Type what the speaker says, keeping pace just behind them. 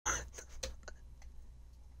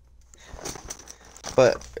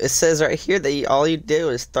But it says right here that all you do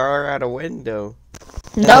is throw her out a window.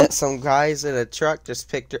 And No. that some guys in a truck just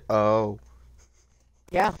picked her. Oh.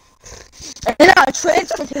 Yeah. And then I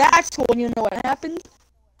transferred to that school, and you know what happened?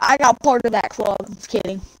 I got part of that club. Just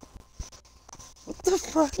kidding. What the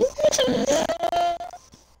fuck?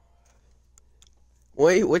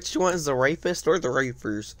 Wait, which one is the rapist or the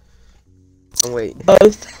rapers? Oh, wait.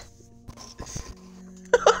 Both.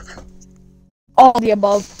 All the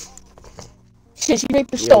above. Shit, you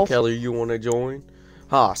raped Yo, yourself. Kelly, you wanna join?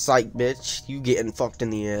 Ha, psych, bitch. You getting fucked in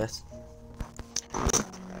the ass.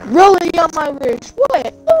 Really on my wrist.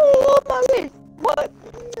 What? Oh, on my wrist. What?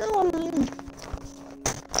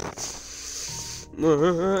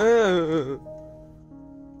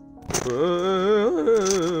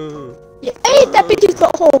 Yeah, hey, that bitch's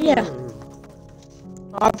butthole, yeah.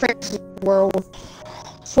 I practice the world.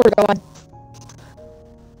 Swear to God.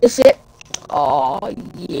 Is it? Oh,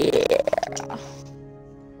 yeah.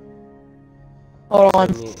 Hold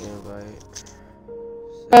on. Send me an invite.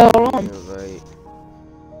 Hold on.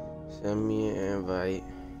 Send me an invite.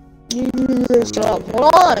 Shut up.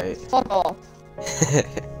 Hold on. Fuck off.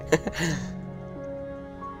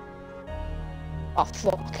 Oh,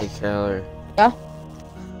 fuck. Hey, Keller. Yeah?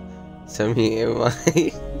 Send me an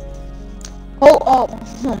invite. Hold up.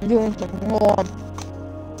 I'm doing something. Hold on.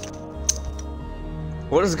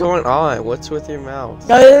 What is going on? What's with your mouth?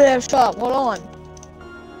 No, shut up. Hold on.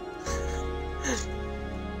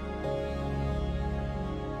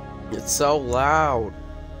 It's so loud.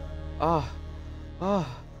 Ah.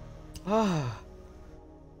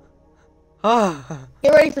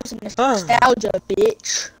 Get ready for some nostalgia,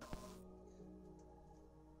 bitch.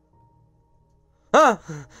 Oh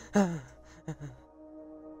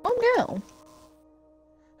no.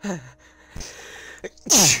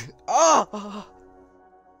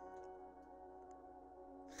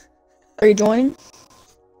 Are you joining?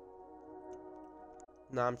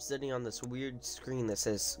 No, I'm sitting on this weird screen that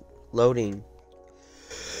says loading.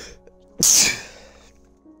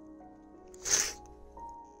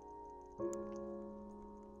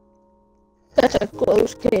 That's a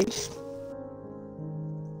closed case.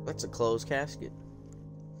 That's a closed casket.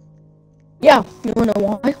 Yeah, you wanna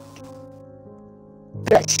know why?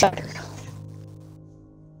 That's shuttered.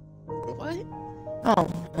 What? Oh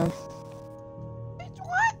no. Bitch,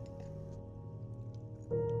 what?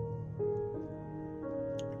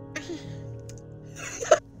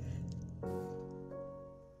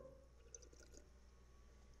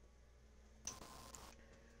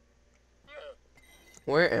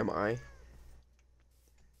 Where am I?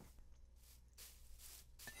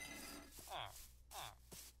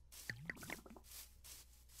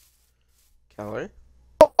 Keller?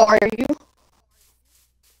 Are you?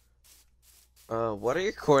 What are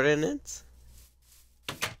your coordinates?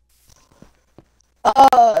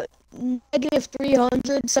 Negative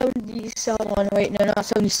 377. Wait, no, not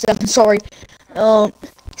 77. Sorry.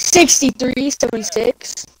 63,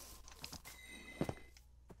 76.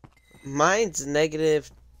 Mine's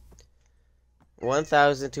negative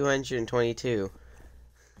 1,222.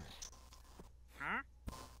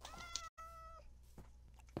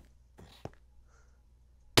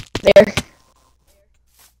 There.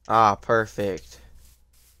 Ah, perfect.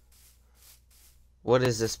 What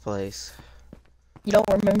is this place? You don't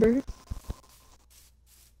remember?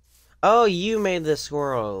 Oh, you made this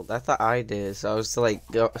world. I thought I did. So I was like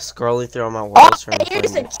scrolling through all my worlds trying to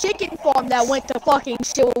Here's find a it. chicken farm that went to fucking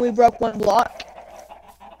shit when we broke one block.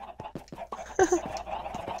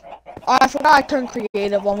 I forgot I turned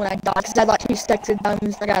creative on when I died because I had like 2 stacks of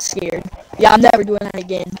diamonds. I got scared. Yeah, I'm never doing that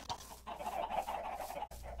again.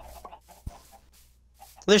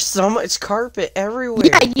 There's so much carpet everywhere.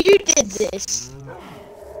 Yeah, you did this.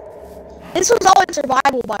 This was all in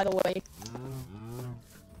survival, by the way.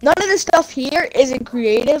 None of the stuff here isn't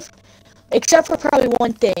creative, except for probably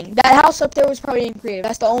one thing. That house up there was probably in creative.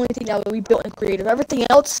 That's the only thing that we built in creative. Everything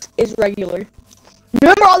else is regular.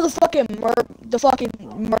 Remember all the fucking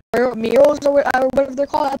murals or whatever they're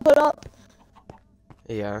called I put up?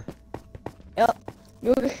 Yeah. Yep.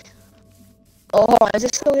 Oh, hold on. Is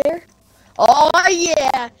it still there? Oh,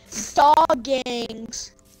 yeah. Dog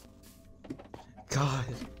gangs. God.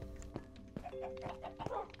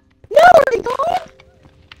 No, are they gone?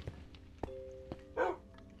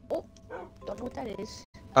 Oh, don't know what that is.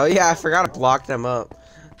 Oh yeah, I forgot to block them up.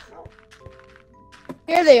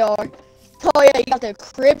 Here they are. Oh yeah, you got the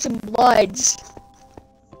Crips and Bloods.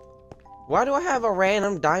 Why do I have a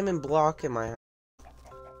random diamond block in my house?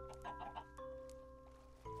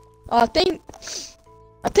 I think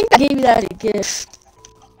I gave you that as a gift.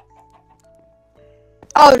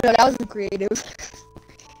 Oh no, that wasn't creative.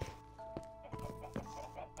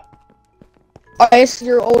 It's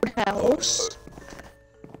your old house.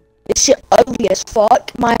 This shit ugly as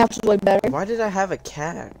fuck. My house is way better. Why did I have a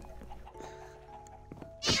cat?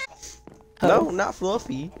 Oh. No, not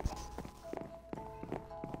Fluffy.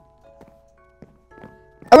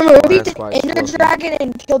 I remember we That's beat why the it's Ender Fluffy. Dragon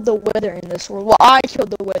and killed the Wither in this world. Well, I killed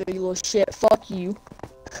the Wither, you little shit. Fuck you.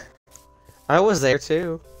 I was there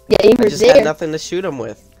too. Yeah, you I were just had there. nothing to shoot him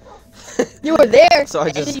with. You were there. So I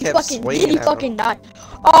and just then you kept fucking, swinging then you at fucking him. died.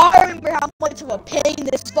 Oh, I remember how much of a pain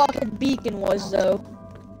this fucking beacon was, though.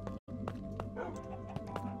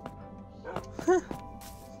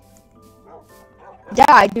 Yeah,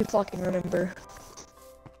 I do fucking remember.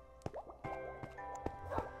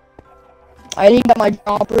 I think got my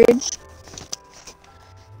drawbridge.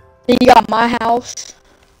 Then you got my house.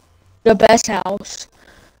 The best house.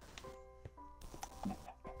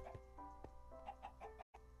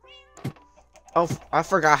 Oh, I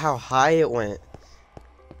forgot how high it went.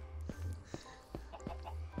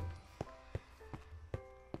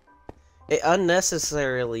 It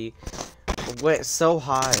unnecessarily went so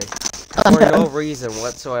high for no reason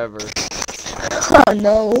whatsoever. Oh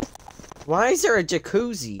no. Why is there a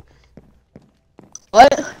jacuzzi?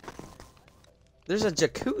 What? There's a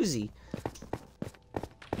jacuzzi.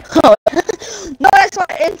 Oh. No, that's my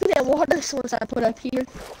infinite water source I put up here.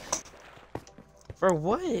 For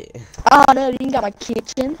what? Oh no, you got my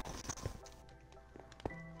kitchen.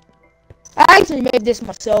 I actually made this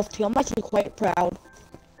myself too. I'm actually quite proud.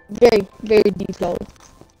 Very, very detailed.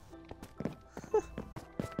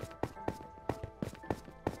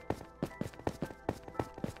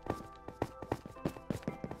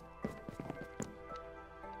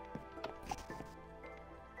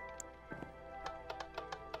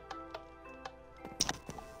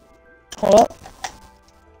 Hold up.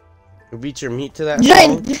 You beat your meat to that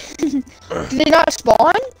Did phone? they not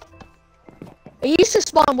spawn? It used to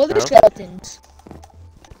spawn wither No. skeletons.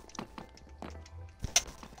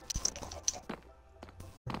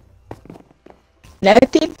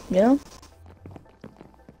 Negative? Yeah.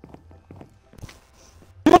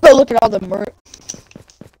 I'm gonna go look at all the merch.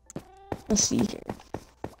 Let's see here.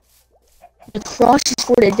 The cross is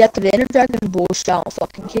for the death of the Ender Dragon. Bullshit, I don't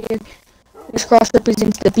fucking care. This cross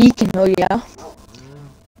represents the beacon, oh yeah.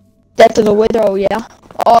 Death of the Wither, oh yeah.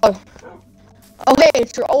 Oh, hey,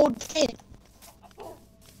 it's your old king.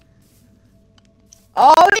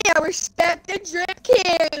 Oh yeah, respect the drip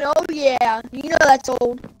king, oh yeah. You know that's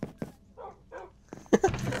old.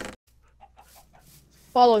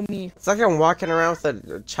 Follow me. It's like I'm walking around with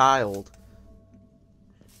a child.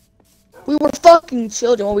 We were fucking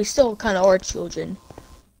children, well we still kinda are children.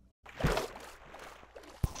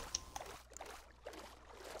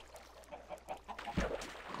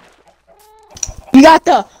 You got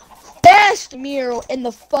the best mural in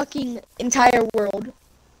the fucking entire world.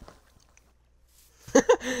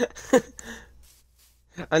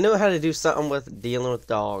 I knew how to do something with dealing with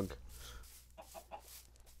dog.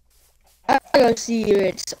 I gotta see if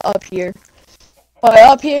it's up here. But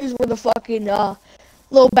up here is where the fucking, little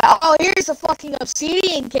oh, here's a fucking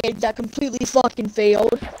obsidian cage that completely fucking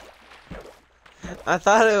failed. I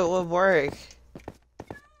thought it would work.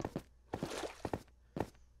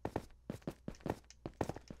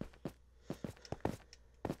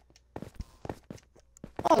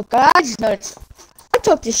 Oh god, I just noticed. I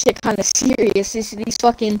took this shit kinda serious, these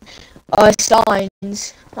fucking,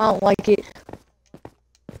 signs. I don't like it.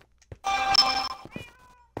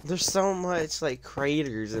 There's so much, like,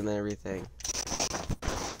 craters and everything.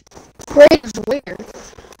 Great is weird.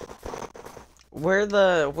 Where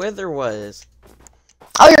the wither was.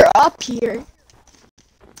 Oh, you're up here.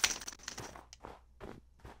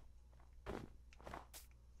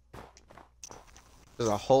 There's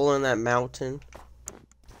a hole in that mountain.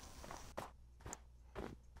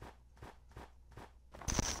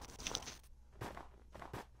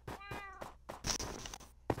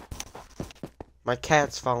 My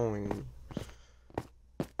cat's following me.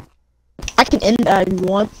 I can end that if you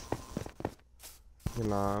want.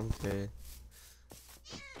 Nah, I'm good.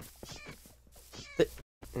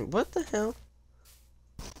 What the hell?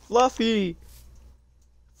 Fluffy!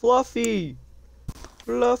 Fluffy!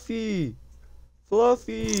 Fluffy!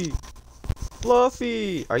 Fluffy!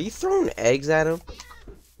 Fluffy! Are you throwing eggs at him?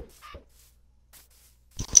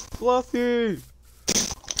 Fluffy!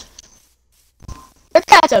 Your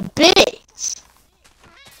cat's a bitch.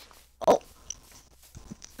 Oh,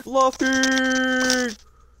 Fluffy!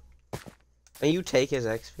 And you take his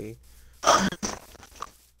XP.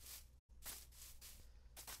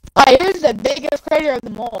 alright, here's the biggest crater of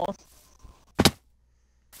them all.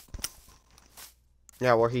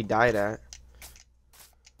 Yeah, where he died at.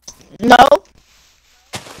 No.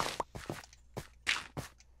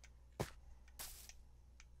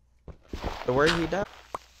 where he died.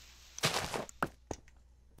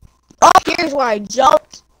 Oh, here's where I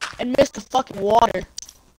jumped and missed the fucking water.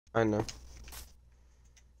 I know.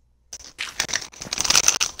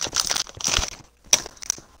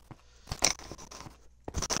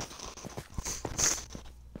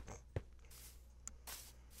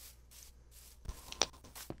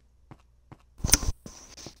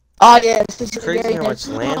 Oh yeah, this is Crazy very how nice.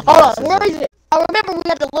 much land he Hold has. on, where is it? I remember we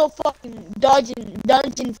had the little fucking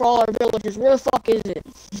dungeon for all our villagers. Where the fuck is it?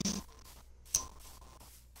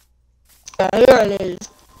 Yeah, here it is.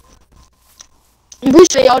 I'm pretty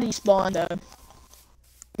sure they already spawned though.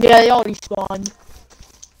 Yeah, they already spawned.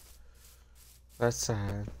 That's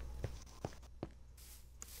sad.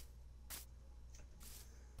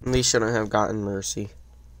 We shouldn't have gotten mercy.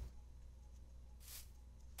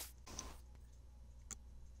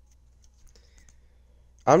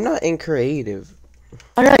 I'm not in creative.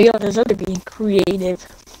 I know you don't deserve to be creative.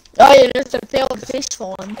 Oh yeah, there's a failed fish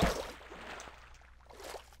farm.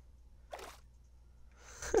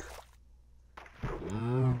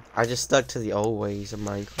 I just stuck to the old ways of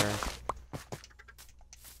Minecraft.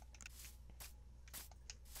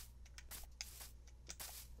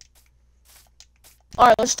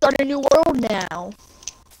 Alright, let's start a new world now.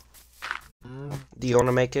 Do you want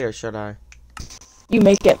to make it or should I? You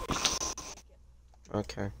make it.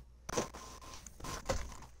 Okay.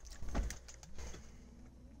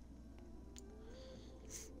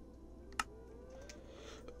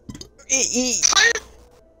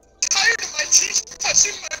 Tired of my teeth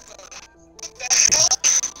touching my phone. What the hell?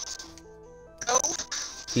 No.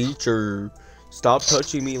 Teacher, stop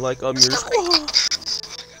touching me like I'm your squaw.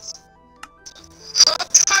 I'm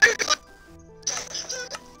tired of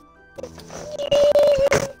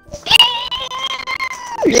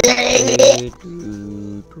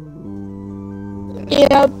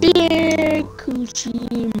Yeah, big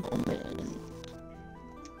coochie moment.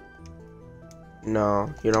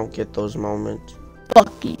 No, you don't get those moments.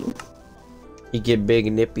 Fuck you. You get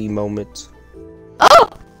big nippy moments. Oh!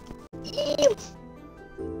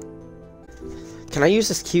 Can I use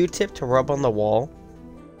this Q-tip to rub on the wall?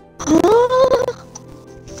 Huh?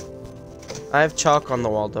 I have chalk on the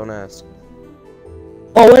wall, don't ask.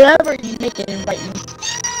 Or whatever you make it invite me.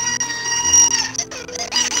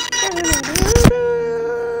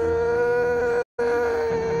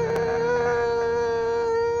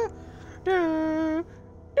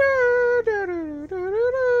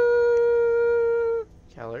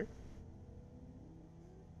 Keller?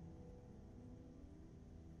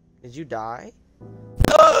 Did you die?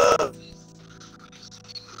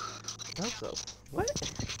 Delco. What?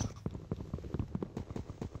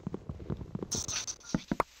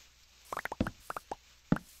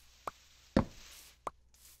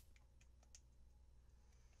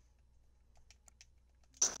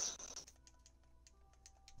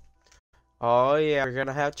 Oh yeah, we're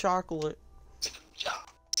gonna have chocolate.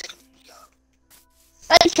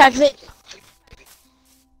 Hey, chocolate.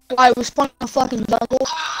 I was spawning a fucking jungle.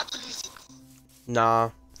 Nah.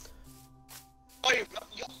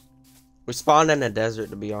 We spawned in a desert,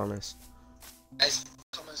 to be honest.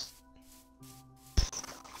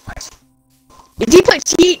 Did you put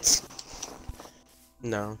cheats?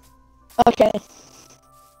 No. Okay.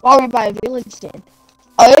 Why are we by a village then?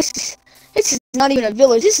 Oh, this is not even a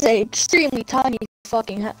village. This is an extremely tiny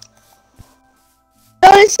fucking house.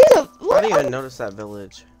 No, this is a. I didn't even notice that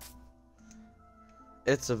village.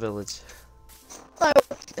 It's a village.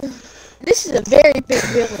 This is a very big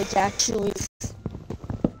village, actually.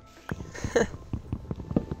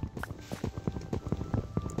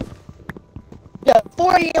 Got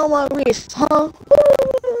 40 on my wrist, huh?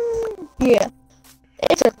 Woo! Yeah.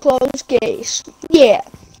 It's a closed case. Yeah.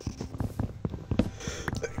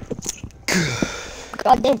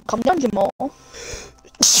 Goddamn, come down, Jamal. Oh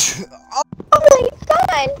my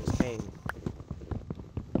god! Dang.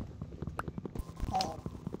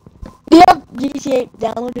 Do you have GTA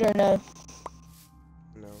downloaded or no?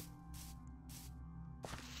 No.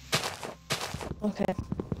 Okay.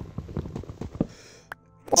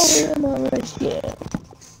 Oh, my wrist, yeah.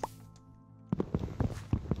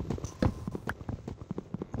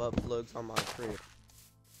 Butt plugs on my crib.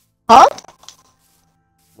 Huh?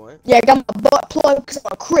 What? Yeah, I got my butt plug because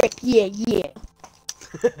I'm a crick. Yeah, yeah.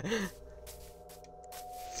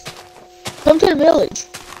 Come to the village.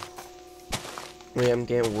 Wait, I'm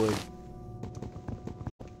getting wood.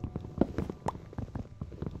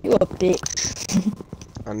 You a bitch.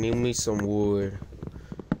 I need me some wood.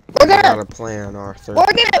 We're I got gonna, a plan, Arthur.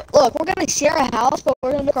 we're gonna share a house, but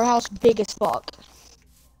we're gonna make our house big as fuck.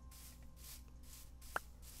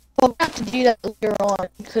 But we have to do that later on,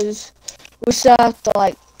 because we still have to,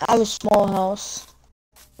 like, I have a small house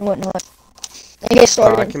and whatnot. And get I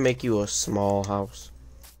started. can make you a small house.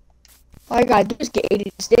 All I gotta do is get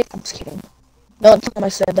 80 stick. I'm just kidding. Don't tell him I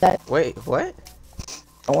said that. Wait, what?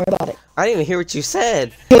 Don't worry about it. I didn't even hear what you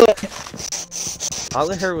said.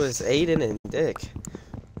 All I heard was Aiden and Dick.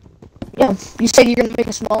 Yeah, you said you're gonna make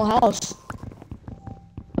a small house.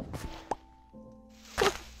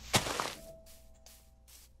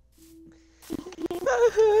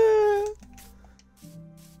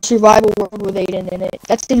 Survival world with Aiden in it.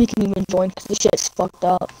 That's the thing you can even join because the shit's fucked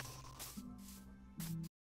up.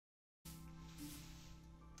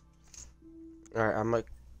 Alright, I'm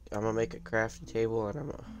gonna make a crafting table and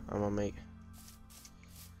I'm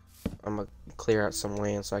gonna clear out some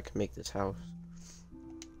land so I can make this house.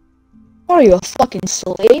 What are you, a fucking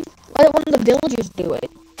slave? Why don't one of the villagers do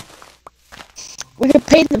it? We could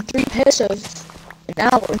pay them 3 pesos an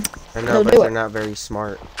hour. I know, They'll but do they're it. not very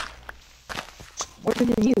smart. What are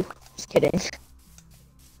you? Just kidding.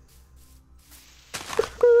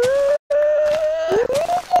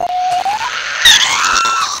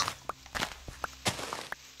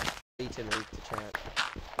 Ethan, read the chat.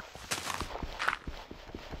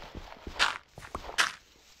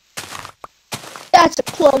 That's a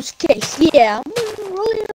close case. Yeah.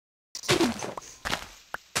 Really?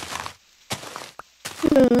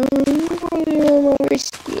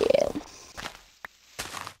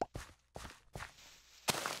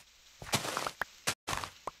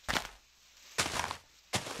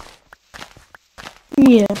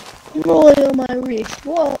 Yeah, rolling on my wrist.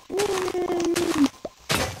 What? He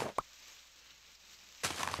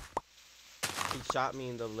shot me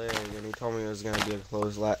in the leg and he told me it was gonna be a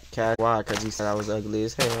close cat. Why? Because he said I was ugly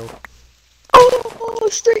as hell. Oh,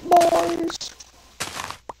 street boys.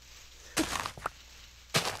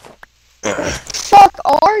 Fuck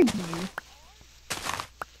are you?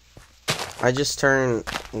 I just turned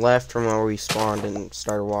left from where we spawned and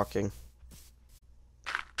started walking.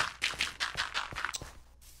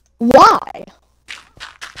 Why?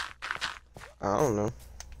 I don't know.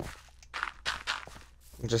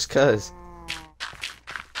 Just cuz.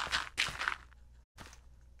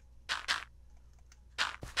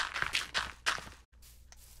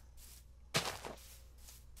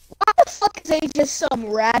 Why the fuck is they just some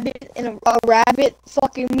rabbit and a rabbit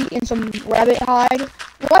fucking meat and some rabbit hide?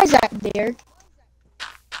 Why is that there?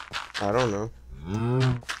 I don't know.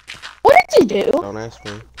 What did you do? Don't ask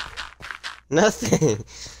me. Nothing.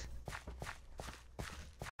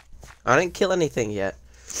 I didn't kill anything yet.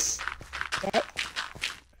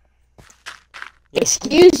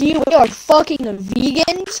 Excuse you, we are fucking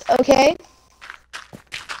vegans, okay?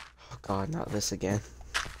 Oh god, not this again.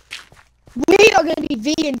 We are gonna be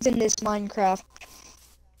vegans in this Minecraft.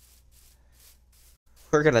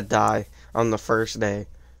 We're gonna die on the first day.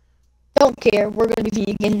 Don't care, we're gonna be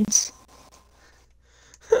vegans.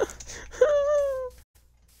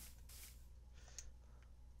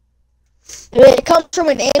 If it comes from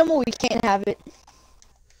an animal, we can't have it.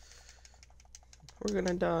 We're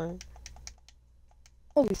gonna die.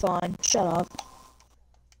 We'll be fine. Shut up.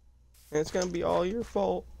 And it's gonna be all your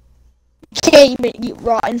fault. Can't even eat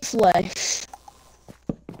rotten flesh.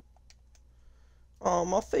 Oh,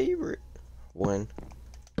 my favorite. 1,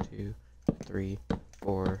 2, 3,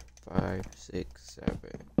 4, 5, 6, 7,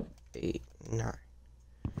 8, 9.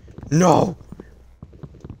 No!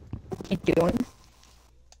 What are you doing?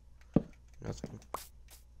 Nothing.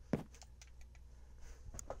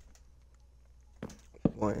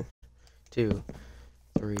 1, 2,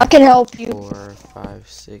 3, I can help you. 4, 5,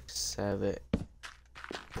 6, 7,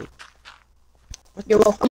 8. You're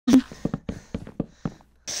welcome.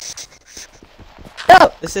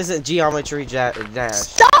 No! This isn't geometry dash.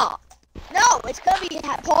 Stop! No, it's gonna be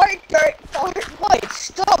part dirt, part wood.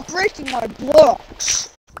 Stop breaking my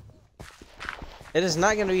blocks. It is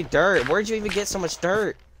not gonna be dirt. Where'd you even get so much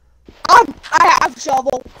dirt? I have a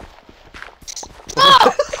shovel.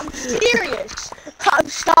 Stop! I'm serious. I'm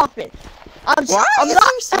stopping. Why I'm is not. there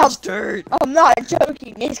so much dirt? I'm not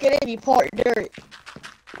joking. It's gonna be part dirt.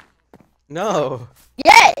 No.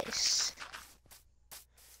 Yes.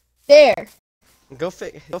 There. Go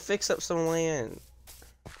fix up some land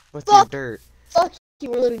with Fuck. your dirt. Fuck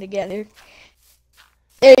you. We're living together.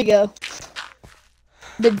 There you go.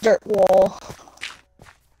 The dirt wall.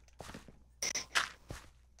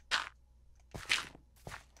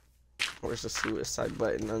 Where's the suicide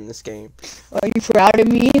button on this game? Are you proud of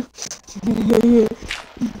me?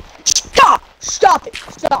 Stop! Stop it!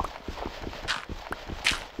 Stop!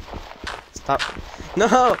 Stop.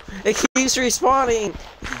 No! It keeps respawning!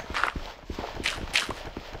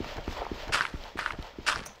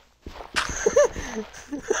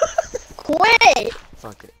 Quit!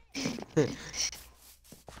 Fuck it. Is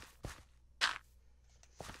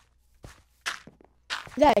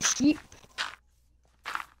that a sheep?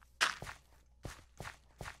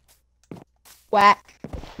 Whack.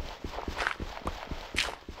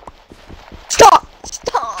 Stop!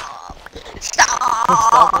 Stop! Stop!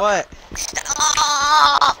 Stop what?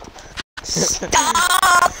 Stop!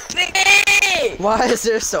 Stop it! Why is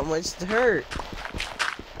there so much dirt?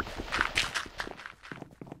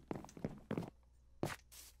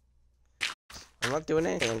 I'm not doing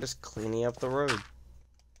anything, I'm just cleaning up the road.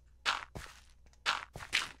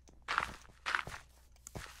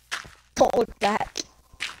 Don't look back.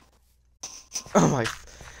 Oh my...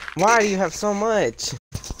 Why do you have so much?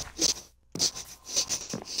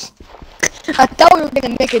 I thought we were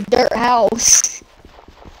gonna make a dirt house.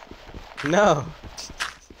 No.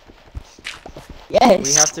 Yes.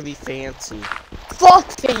 We have to be fancy.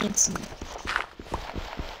 Fuck fancy.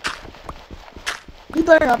 You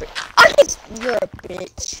better not be. You're a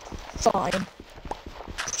bitch. Fine.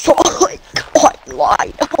 So I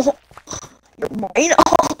lied. You're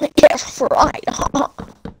right. Yes, right.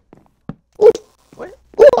 Ooh. What?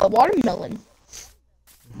 Ooh, a watermelon.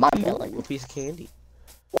 My melon. A piece of candy.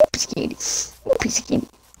 Ooh, piece of candy. Ooh, piece of candy.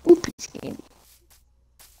 Ooh, piece of candy.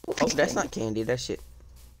 Ooh, Oh, piece of that's candy. not candy, that's shit.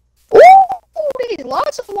 Ooh, there's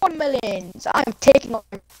lots of watermelons. I'm taking all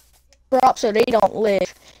the crops so they don't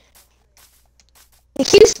live. He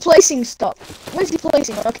keeps placing stuff. What is he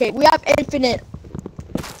placing? Okay, we have infinite.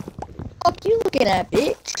 Fuck you looking at,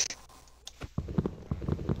 bitch.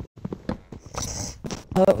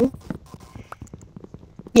 Oh.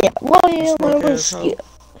 Yeah, well, yeah, Smoke well, ass hoe. yeah.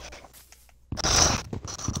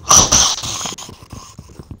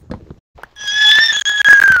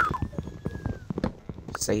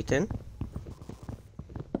 Satan?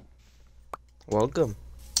 Welcome.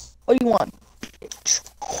 What do you want? Bitch.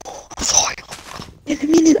 I'm sorry.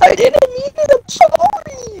 I didn't mean it. I'm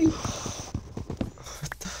sorry.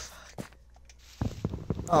 What the fuck?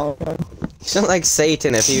 Oh, no. You sound like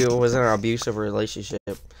Satan if he was in an abusive relationship.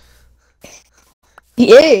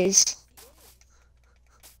 He is.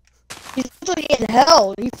 He's literally in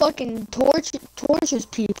hell. He fucking tortures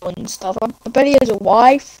people and stuff. I bet he has a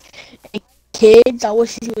wife and kids. I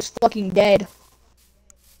wish he was fucking dead.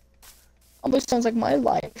 Almost sounds like my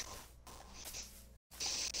life.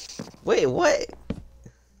 Wait, what?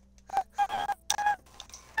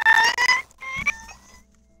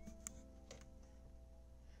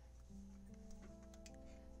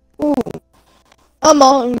 Ooh. I'm a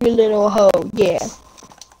hungry little hoe, yeah.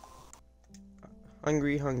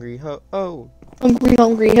 Hungry, hungry, ho. Oh. Hungry,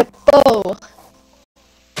 hungry hippo.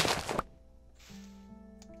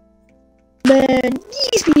 Man,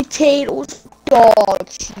 these potatoes, dog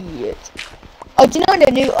shit. Oh, do you know in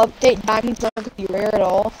the new update, diamonds aren't gonna be rare at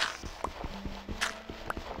all?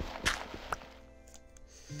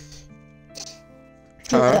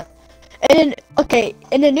 Huh? And okay,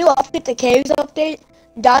 in the new update, the caves update,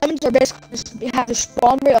 diamonds are basically have a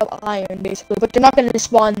spawn rate of iron, basically, but they're not gonna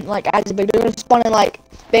spawn like as big. They're gonna spawn in like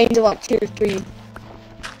veins of like 2 or 3.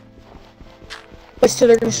 But still,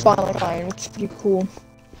 they're gonna spawn like iron, which is pretty cool.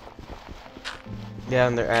 Yeah,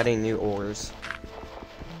 and they're adding new ores.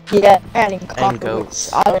 Yeah, adding copper.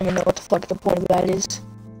 goats. I don't even know what the fuck the point of that is.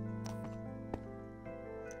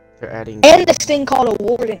 They're adding. And this thing called a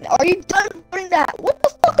warden. Are you done doing that? What the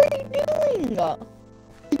fuck are you doing?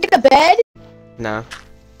 You get a bed? Nah.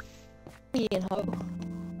 Ian ho.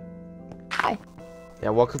 Hi. Yeah,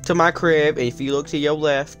 welcome to my crib. If you look to your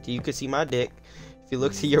left, you can see my dick. If you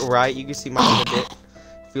look to your right, you can see my other dick.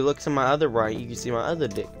 If you look to my other right, you can see my other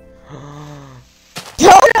dick. No,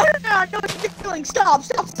 I know what you're doing. Stop.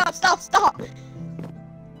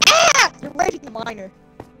 Ah! You're raping the minor.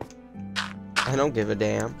 I don't give a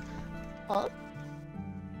damn. Huh?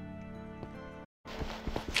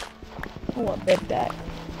 I want bed back.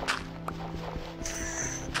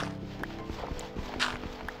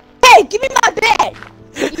 Hey, give me my bed!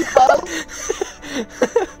 You hoe.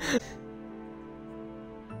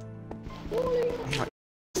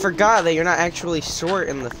 I forgot that you're not actually short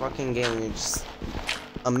in the fucking game. You're just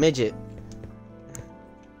a midget.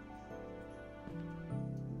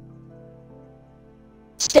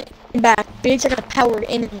 Stand back, bitch. I got powered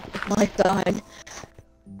in. Oh my god.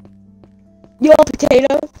 You want a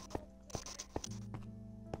potato?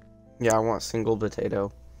 Yeah, I want single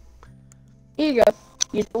potato. Here you go.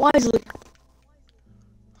 Use it wisely.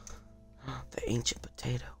 The ancient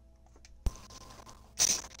potato.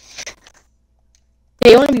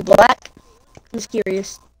 They want to be black? I'm just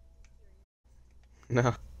curious.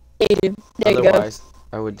 No. They do. There you go. Otherwise,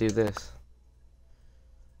 I would do this.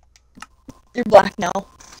 You're black now.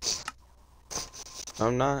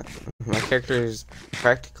 I'm not. My character is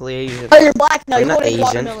practically Asian. Oh, you're black now. I'm You're not holding Asian.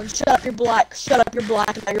 watermelon. Shut up, you're black. Shut up, you're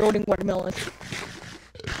black. Now you're holding watermelon.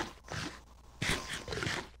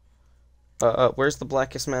 Where's the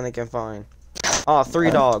blackest man I can find? Oh,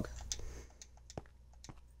 3Dog.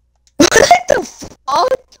 What the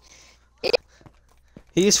fuck?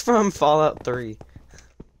 He's from Fallout 3.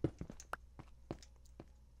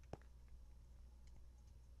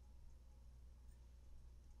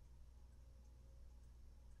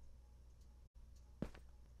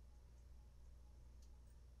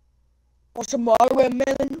 What's the matter with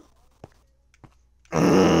melon?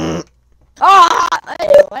 Ah!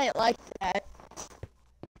 Ew, I didn't like that.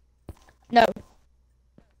 No.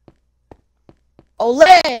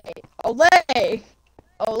 Olay! Olay!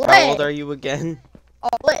 Olay! How old are you again?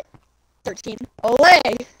 Olay! 13.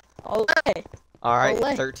 Olay! Olay! Alright,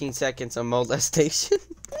 Olay. 13 seconds of molestation.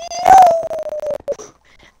 No!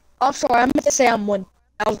 I'm sorry, I meant to say I'm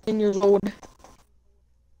 1,000 years old.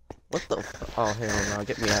 What the oh, hell no,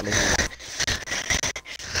 get me out of here.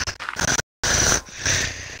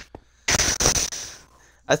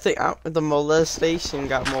 I think the molestation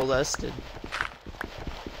got molested.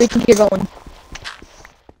 We can keep going.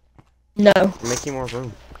 No. I'm making more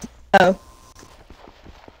room. No.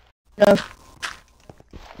 No.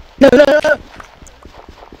 No, no, no, no.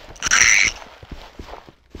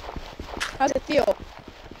 How's it feel?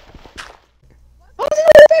 How's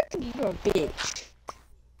it affecting you? You're a bitch.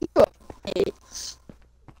 You're a bitch.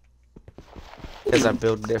 Because I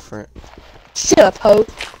build different. Shut up, ho.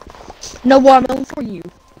 No watermelon for you.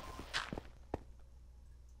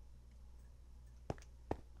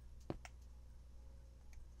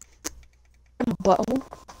 I'm a butthole.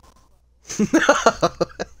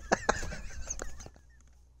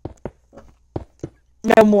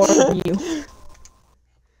 No more from you.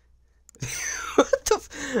 What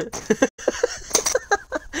the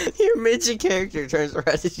Your midget character turns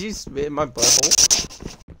around. Did you spit in my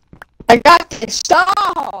butthole? I got this.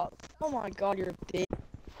 Stop! Oh my god, you're a bitch.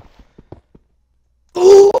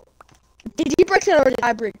 Did you break that or did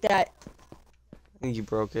I break that? I think you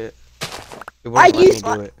broke it. It I wouldn't let me used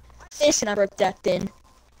do it. this and I broke that then.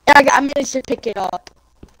 I managed to pick it up.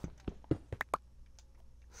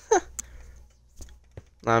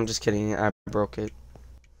 No, I'm just kidding. I broke it.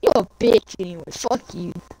 You're a bitch anyway. Fuck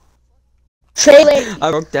you. Say lady.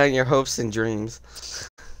 I broke down your hopes and dreams.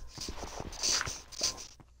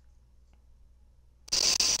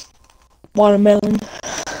 Watermelon.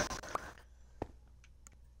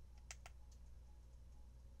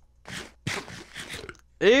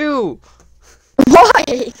 Ew!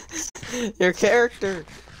 Why? Your character.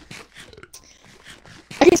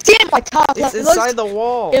 I can see it in my top. It's Like, inside the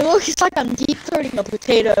wall. it looks like I'm deep throating a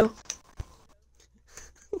potato.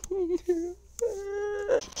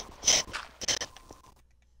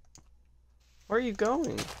 Where are you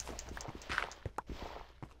going?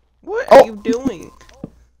 What are you doing?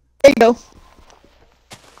 There you go.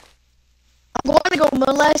 I'm going to go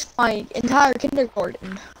molest my entire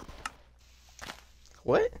kindergarten.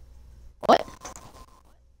 What? What?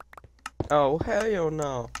 Oh, hell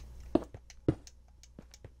no.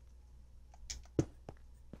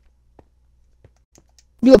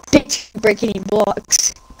 You a bitch, you break any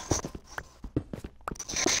blocks.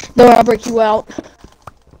 No, I'll break you out.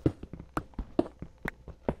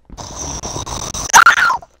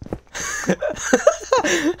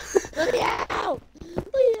 Let me out!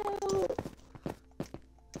 Let me out!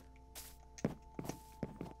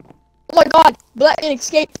 Oh my god! Black man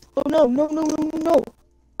escaped! Oh no, no, no, no, no, no!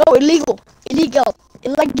 No, illegal! Illegal!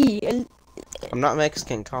 Illegal! I'm not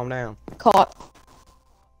Mexican, calm down. Caught.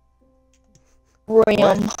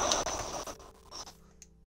 Ram.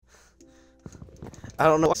 I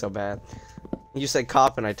don't know what's so bad. You said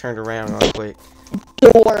cop and I turned around real quick.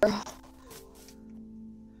 Door.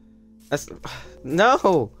 That's...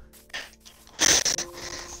 No!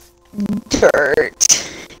 Dirt.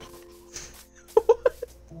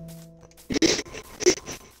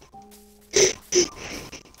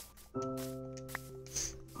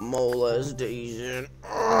 Molestation.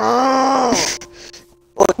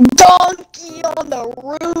 Donkey on the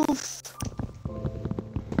roof.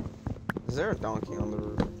 Is there a donkey on the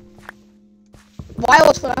roof? Why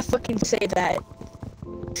else would I fucking say that?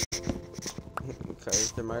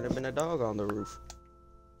 Because there might have been a dog on the roof.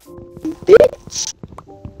 Bitch.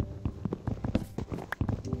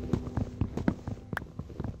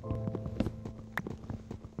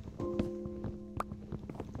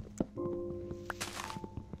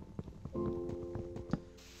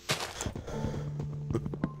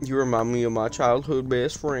 You remind me of my childhood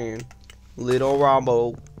best friend, Little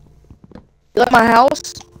Rambo. You like my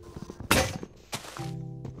house?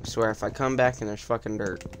 swear, if I come back and there's fucking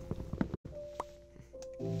dirt.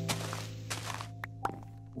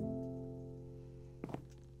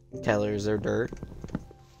 Taylor, is there dirt?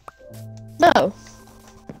 No.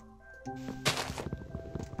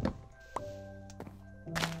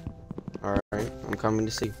 Alright, I'm coming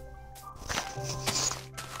to see.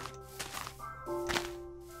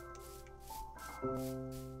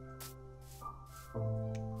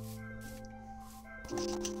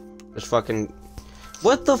 There's fucking...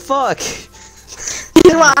 What the fuck?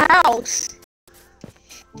 In my house.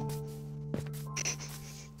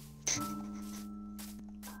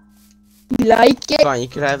 You like it? Fine, you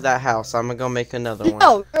could have that house. I'm gonna go make another one.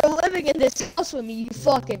 No, you're living in this house with me, you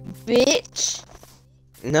fucking bitch.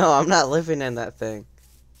 No, I'm not living in that thing.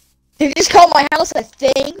 Did you just call my house a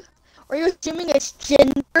thing? Are you assuming it's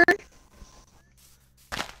gender?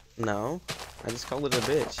 No, I just called it a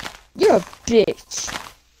bitch. You're a bitch.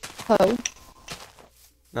 Ho.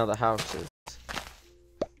 No, the house is.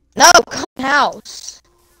 No, come house.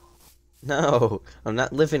 No, I'm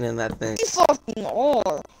not living in that thing. You fucking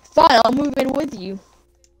are. Fine, I'll move in with you.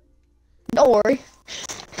 Don't worry.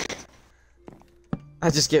 I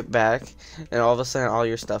just get back, and all of a sudden, all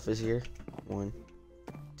your stuff is here. 1,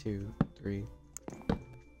 2, 3,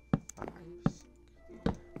 5.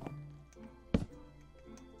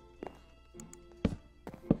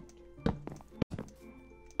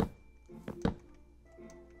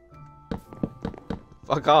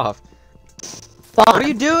 Fuck off. Fine. What are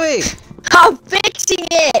you doing? I'm fixing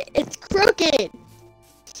it. It's crooked.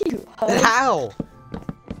 You hoe. How?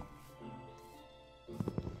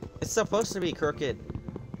 It's supposed to be crooked.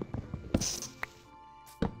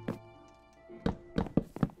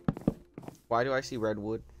 Why do I see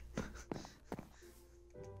redwood?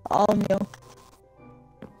 Oh no.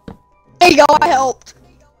 There you go, I helped.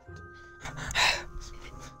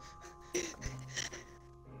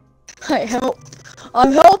 I helped.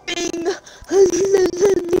 I'm helping.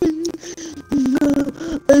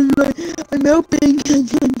 I'm helping.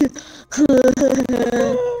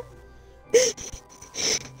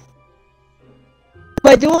 Am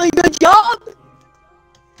I doing a good job?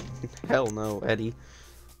 Hell no, Eddie.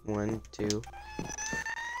 1, 2,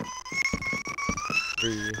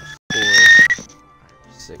 3, 4,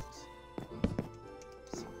 6.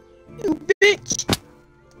 You bitch.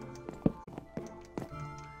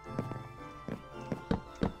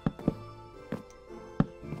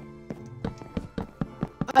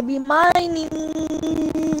 I be mining.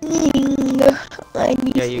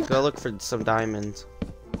 Yeah, you go look for some diamonds.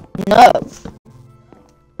 No.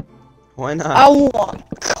 Why I not? want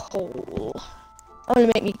coal. I'm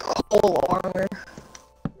gonna make me coal armor.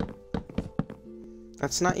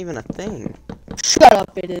 That's not even a thing. Shut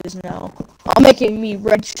up, it is now. I'm making me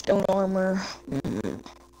redstone armor.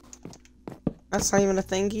 That's not even a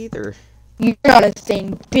thing either. You're not a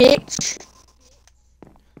thing, bitch.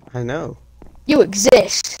 I know. You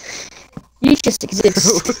exist. You just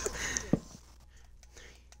exist.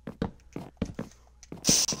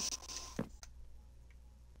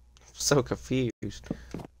 So confused.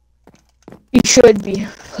 You should be.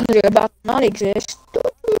 You're about to not exist.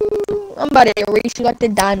 I'm about to erase you like the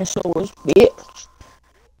dinosaurs, bitch.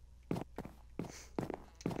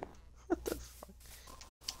 What the fuck?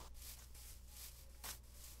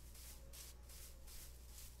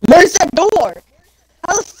 Where's that door?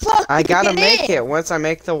 How the fuck? I did you gotta get make in? it once I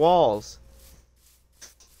make the walls.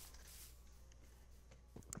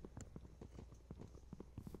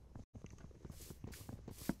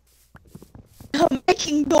 I'm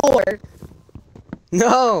making door.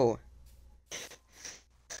 No!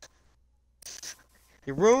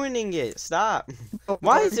 You're ruining it. Stop.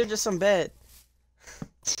 Why is there just some bed?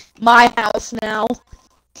 My house now.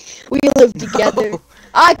 We live together. No.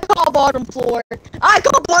 I call bottom floor. I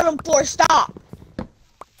call bottom floor. Stop.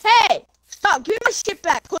 Hey, stop. Give me my shit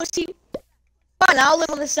back, pussy. Fine, I'll live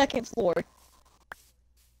on the second floor.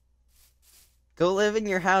 Go live in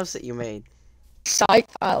your house that you made. Psych,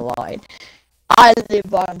 I lied. I live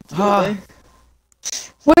bottom floor. Ah.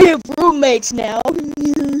 We have roommates now. I'm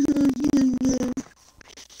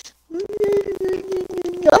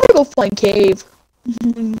gonna go find cave.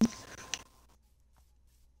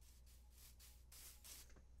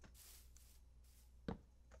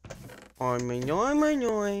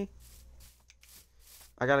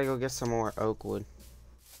 I gotta go get some more oak wood.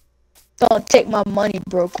 Don't take my money,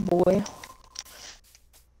 broke boy.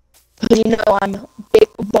 Cause you know I'm big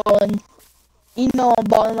ballin'. You know I'm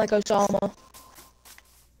ballin' like Osama.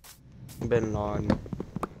 Bin Laden.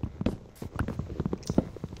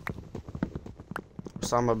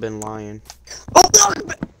 Osama bin Laden. Oh,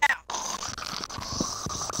 look!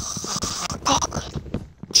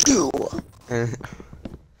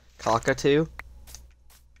 Cockatoo?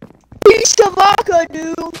 Shabaka,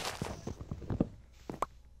 dude!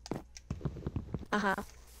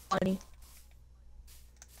 Funny.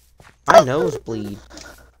 My nose bleed.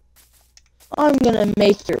 I'm gonna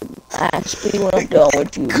make your ass bleed when I'm done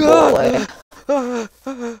with you, boy.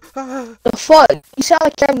 The fuck? You sound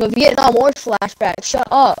like you're having a Vietnam War flashback. Shut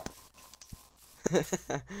up.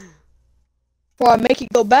 Or I make you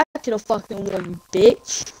go back to the fucking war, you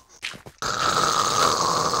bitch.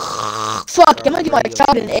 Fuck, I'm gonna get my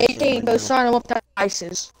child in AK and go sign him up to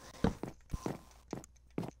ISIS.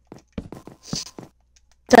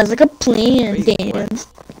 Sounds like a plan, Wait, Dan. what?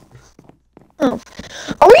 Oh.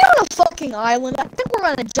 Are we on a fucking island? I think we're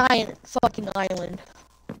on a giant fucking island.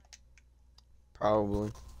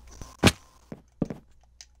 Probably.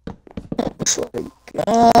 I swear to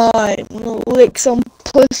God, I'm gonna lick some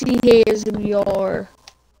pussy hairs we are.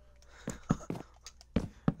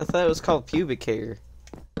 I thought it was called pubic hair.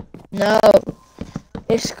 No.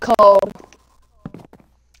 It's called,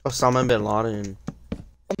 Osama bin Laden.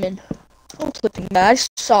 I'm flipping that. I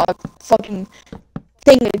just saw a fucking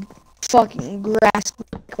thing of fucking grass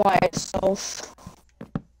by itself.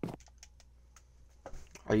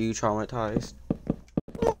 Are you traumatized?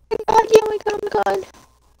 Oh my god.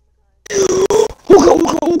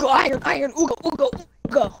 Ooga, iron,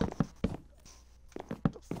 ooga.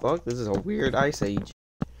 Fuck, this is a weird ice age.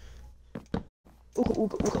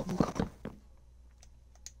 Ooga.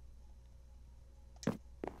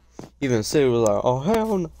 Even Sid was like, oh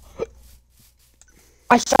hell no.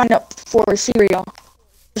 I signed up for Syria.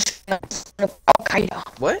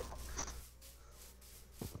 Al-Qaeda. What?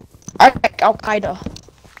 I like Al-Qaeda.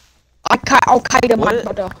 Al-Qaeda, my What?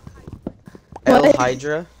 brother. El What?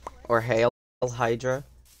 Hydra? Or Hail Hydra?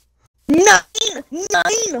 9!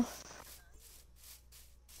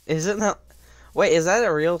 Isn't that... Wait, is that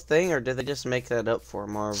a real thing, or did they just make that up for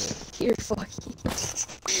Marvel? You're fucking...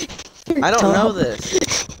 I don't know this.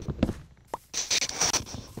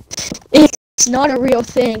 It's not a real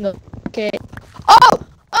thing, okay? Oh!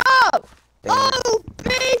 Damn. Oh,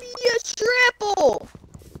 baby, a triple!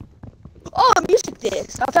 Oh, music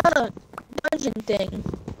disc. I found a dungeon thing.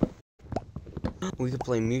 We could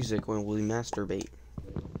play music when we masturbate.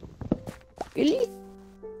 Really?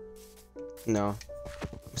 No.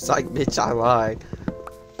 It's like, bitch, I lied.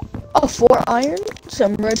 Oh, 4 iron,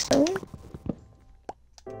 some redstone.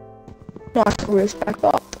 Knock the roof back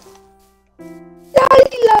up.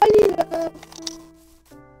 La.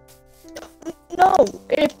 No,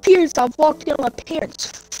 it appears I've walked in on my parents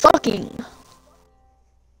fucking.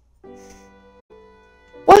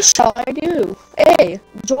 What shall I do? A.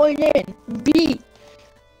 Join in. B.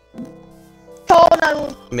 Call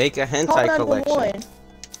 911. Make a Call hentai 911. collection.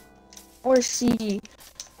 Or C.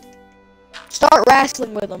 Start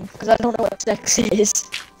wrestling with them, because I don't know what sex is.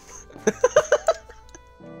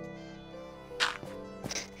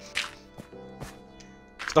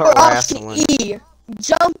 Start Or option wrestling. E.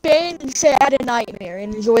 Jump in and say I had a nightmare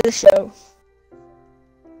and enjoy the show.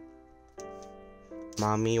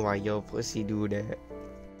 Mommy, why your pussy do that?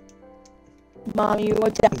 Mommy,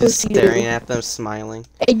 what that Just pussy staring do? at them, smiling.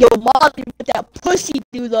 Hey, yo, mommy, what that pussy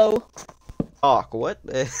do, though? Fuck, what?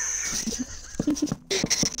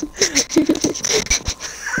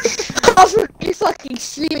 You're fucking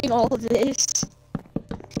streaming all of this.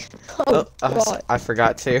 Oh, God. I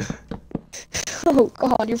forgot to. Oh,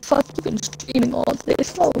 God, you're fucking streaming all of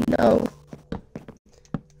this. Oh, no.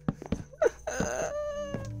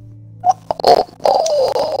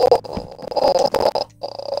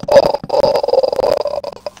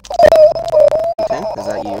 Okay, is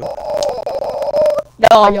that you?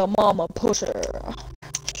 No, your mama push her.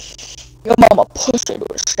 Your mama push her to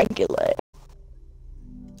a stinky leg.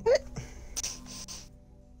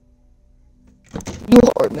 You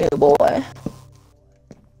heard me, boy.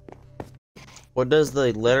 What does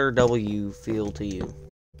the letter W feel to you?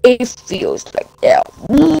 It feels like that.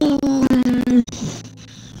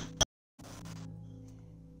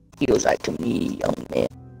 Feels like to me, young man.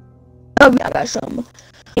 I got some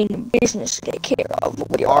business to take care of.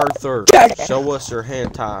 With your Arthur, show us your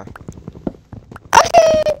hentai.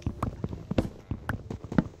 Okay.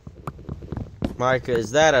 Micah,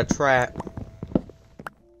 is that a trap?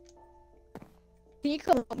 Can you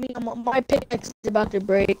come help me? My pickaxe is about to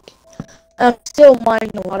break. I'm still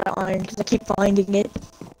mining a lot of iron because I keep finding it.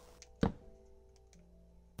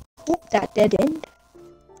 Oop, that dead end.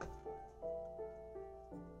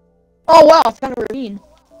 Oh wow, I found a ravine.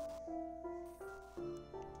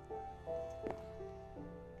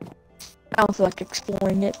 I don't feel like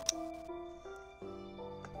exploring it.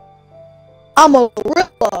 I'm a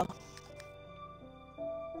gorilla.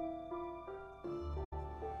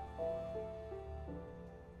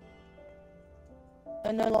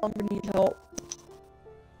 I no longer need help.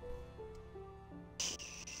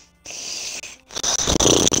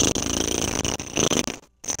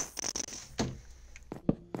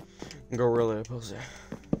 Gorilla pussy.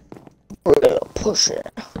 Gorilla pussy.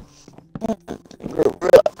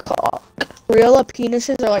 Gorilla cock. Gorilla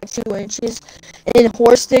penises are like 2 inches. And then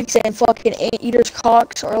horse dicks and fucking anteater's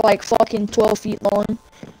cocks are like fucking 12 feet long.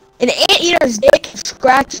 An anteater's dick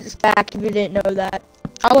scratches its back if you didn't know that.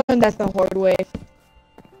 I learned that the hard way.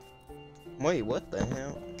 Wait, what the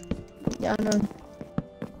hell? Yeah, I know.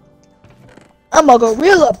 I'm a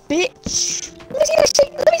gorilla, bitch. Let me see that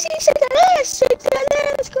shake. Let me see you shake that ass. Shake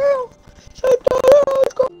that ass, girl. Shake that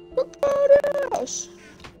ass, girl. Shake that ass.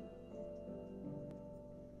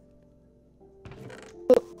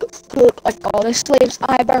 Look like all the slaves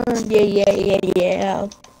I burned. Yeah.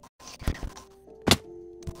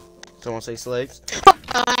 Someone say slaves?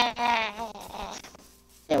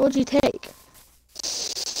 Yeah, what'd you take?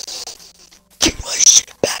 Give my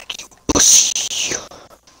shit back, you pussy.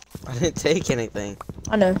 I didn't take anything.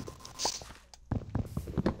 I know.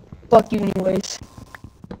 Fuck you anyways.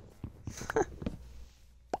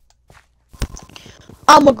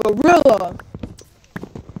 I'm a gorilla.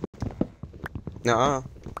 Nuh-uh.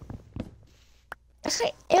 Yes,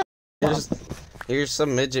 I am. Here's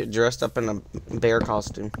some midget dressed up in a bear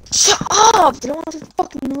costume. Shut up! They don't have to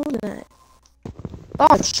fucking know that.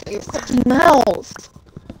 Oh, shut your fucking mouth.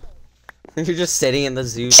 You're just sitting in the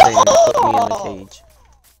zoo saying, put me in the cage.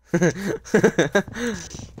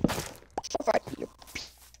 Shut right here.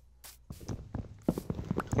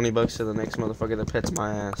 $20 to the next motherfucker that pets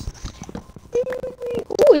my ass.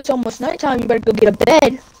 Ooh, it's almost nighttime. You better go get a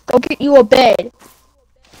bed. Go get you a bed.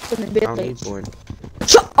 I don't need one.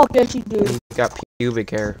 Shut up, yes you do. You got pubic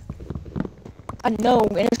hair. I know,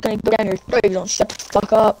 and it's gonna go down your throat if you don't shut the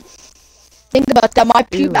fuck up. Think about that.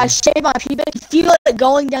 I shave my pubic. Feel it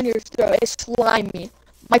going down your throat. It's slimy.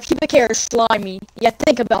 My pubic hair is slimy. Yeah,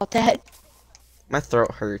 think about that. My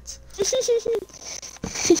throat hurts.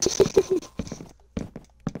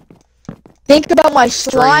 Think about my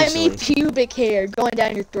slimy Strangely. pubic hair going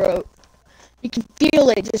down your throat. You can feel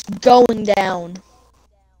it just going down.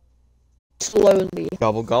 Slowly.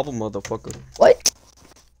 Gobble gobble, motherfucker. What?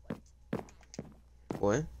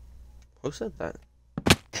 What? Who said that?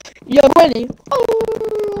 Yo, Granny.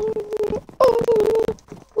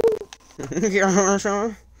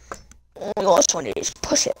 Oh, this one is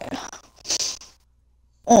pussy.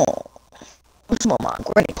 Oh, this one my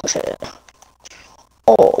granny pussy.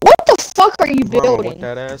 Oh, what the fuck are you Mama, building? what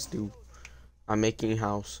that ass do? I'm making a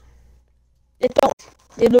house. It don't.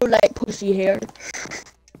 It look like pussy hair.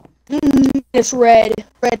 It's red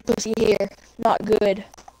pussy hair. Not good.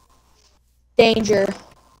 Danger.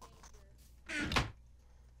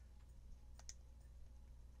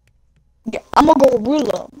 Yeah, I'm a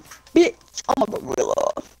gorilla. Bitch, I'm a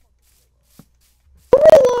gorilla.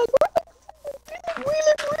 Gorilla.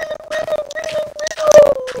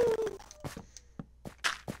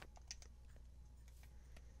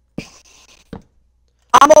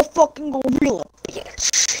 I'm a fucking gorilla, bitch.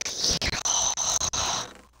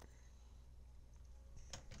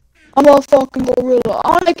 I'm a fucking gorilla. I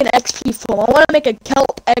wanna make an XP farm. I wanna make a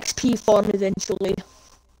kelp XP farm eventually.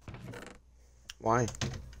 Why?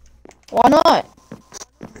 Why not?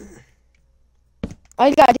 All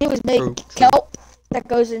you gotta do is make kelp that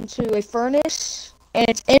goes into a furnace, and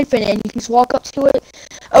it's infinite, and you can just walk up to it,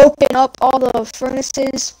 open up all the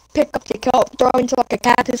furnaces, pick up the kelp, throw it into like a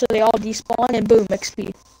cactus so they all despawn, and boom,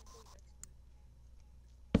 XP.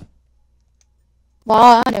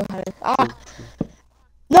 Well, I know how to.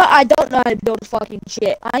 No, I don't know how to build fucking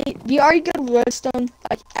shit. Are you good with redstone?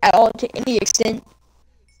 Like, at all, to any extent?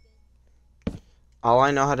 All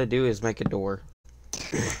I know how to do is make a door.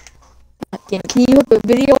 Damn, can you put a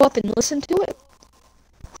video up and listen to it?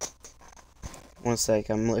 One sec,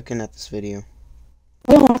 I'm looking at this video.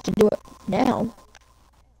 We don't have to do it now.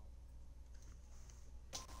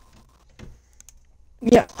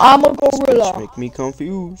 Yeah, I'm a gorilla. Make me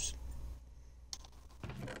confused.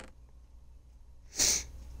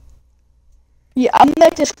 Yeah, I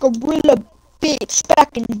met this gorilla bitch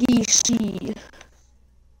back in DC.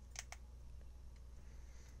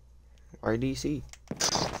 Why DC?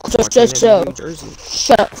 Cause I said so. New Jersey.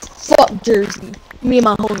 Shut up. Fuck Jersey. Me and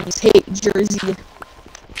my homies hate Jersey.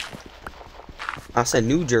 I said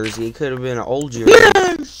New Jersey. It could have been an old Jersey.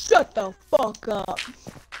 Man, shut the fuck up.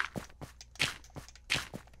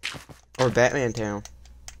 Or Batman Town.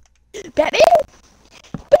 Batman?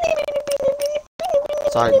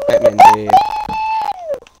 Sorry, Batman dead.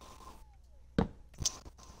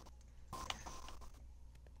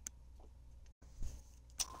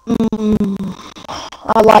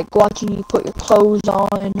 I like watching you put your clothes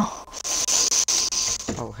on.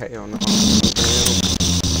 Oh, hell no.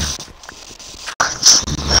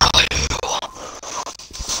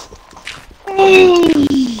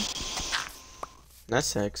 That's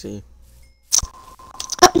sexy.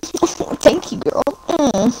 Thank you, girl.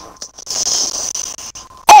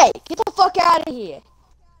 Hey, get the fuck out of here.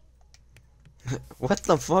 What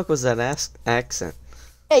the fuck was that accent?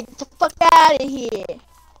 Hey, get the fuck out of here.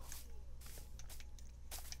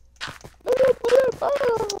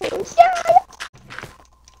 Yeah.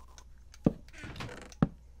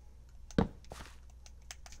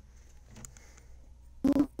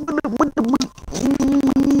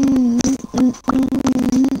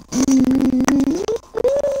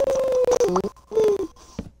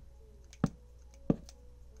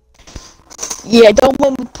 Yeah, don't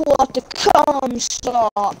let me pull out the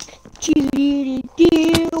Comstock.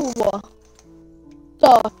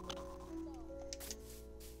 Stop.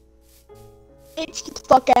 Bitch, get the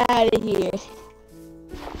fuck out of here.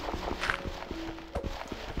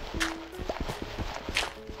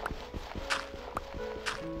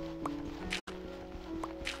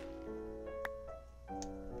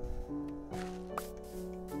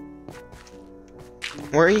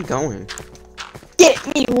 Where are you going? Get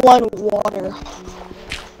me one water.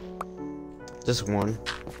 Just one.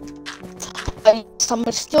 I'm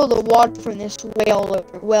gonna steal the water from this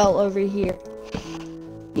well over here.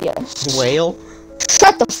 Yes. Whale?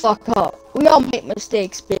 Shut the fuck up. We all make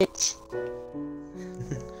mistakes, bitch.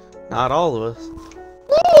 Not all of us.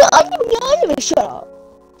 Yeah, I don't even shut up.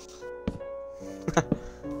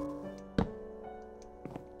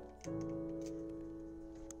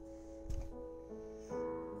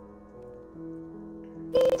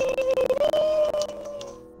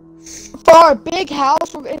 For our big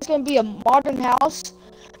house, it's gonna be a modern house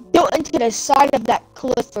built into the side of that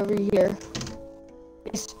cliff over here.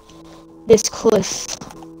 This cliff.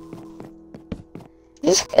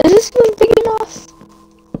 Is this gonna be big enough?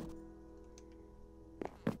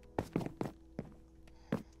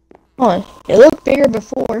 Oh, it looked bigger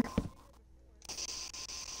before.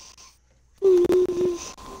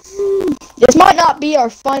 This might not be our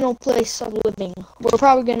final place of living. We're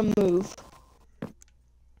probably gonna move.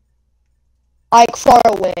 Like, far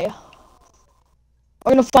away.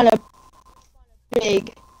 We're gonna find a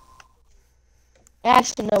big...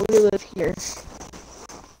 Actually, no, we live here.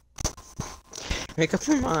 Make up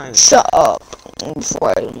your mind. Shut up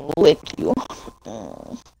before I lick you. What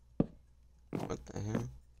the hell?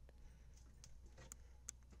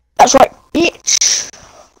 That's right, bitch!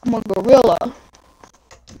 I'm a gorilla.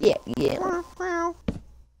 Yeah, yeah.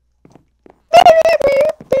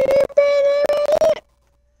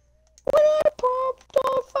 When I popped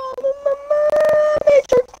off out of my mind,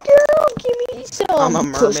 girl, give me some I'm a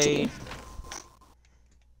pussy. mermaid.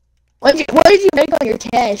 What did you make on your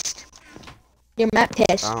test? Your math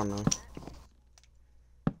test? I don't know.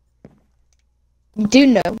 You do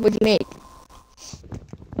know what you made.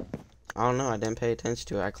 I don't know. I didn't pay attention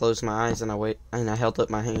to it. I closed my eyes and I held up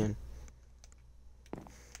my hand.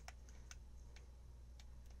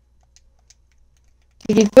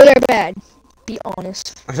 Did you good or bad? Be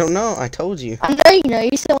honest. I don't know. I told you. I know you know.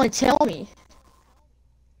 You still want to tell me.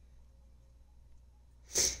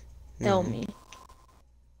 Tell me.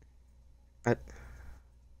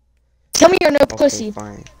 Tell me you're no Okay, pussy.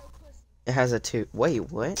 fine. It has a 2.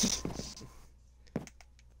 Wait, what?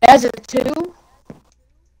 As a 2?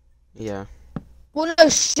 Yeah. Well, no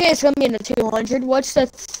shit, it's gonna be in the 200. What's the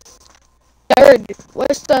third?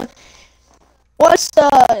 What's the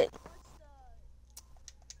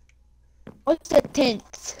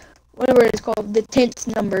 10th? Whatever it's called, the 10th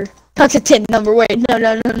number. Not the 10th number, wait, no.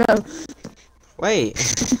 Wait.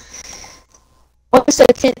 What's the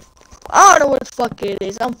 10th? I don't know what the fuck it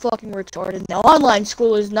is. I'm fucking retarded now. Online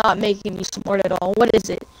school is not making me smart at all. What is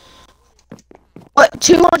it? What,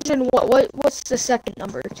 200 and what? What's the second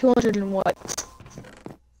number? 200 and what?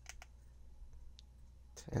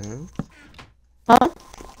 10th? Huh?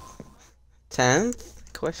 10th?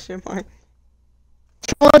 Question mark?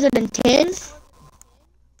 210?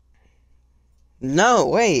 No,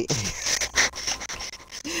 wait.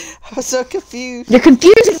 I'm so confused. You're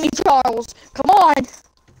confusing me, Charles. Come on.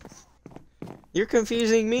 You're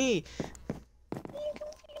confusing me.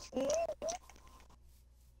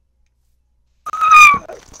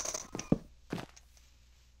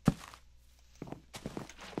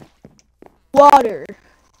 Water.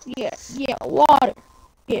 Yeah, water.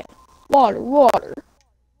 Yeah, water.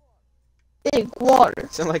 Big water.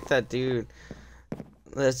 Sound like that dude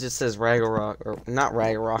that just says Ragnarok, or not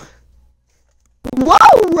Ragnarok.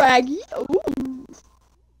 Whoa, Raggy. Ooh.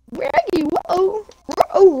 Raggy, whoa.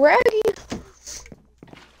 Oh, Raggy.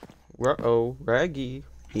 Uh-oh, Raggy.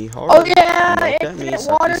 He hard. Oh, yeah. You know what that Infinite means,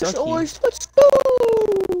 water sucky, sucky. source. Let's go.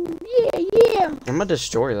 Yeah, yeah. I'm gonna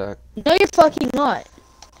destroy that. No, you're fucking not.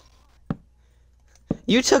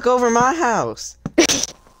 You took over my house.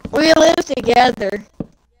 We live together.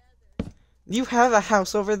 You have a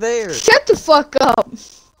house over there. Shut the fuck up.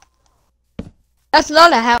 That's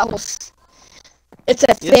not a house. It's a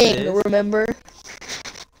Yes, it thing, is. remember?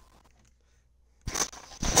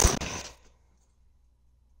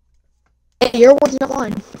 Hey, your one's not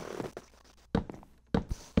on.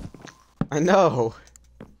 I know.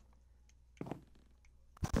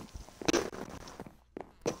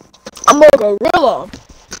 I'm a gorilla.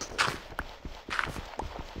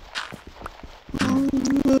 I'm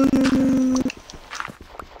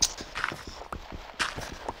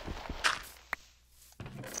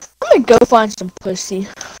gonna go find some pussy.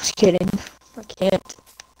 Just kidding. I can't.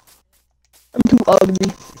 I'm too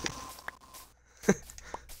ugly.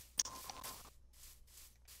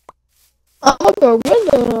 I'm a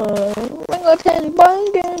gorilla. Ring a ting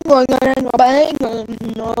bangin', ring a ting bangin'.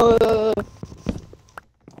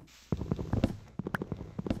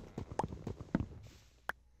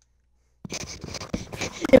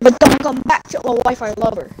 But don't come back to my wife. I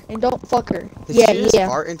love her, and don't fuck her. Did Yeah, you just yeah.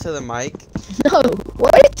 fart into the mic? No.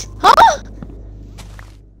 What? Huh?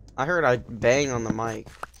 I heard I bang on the mic.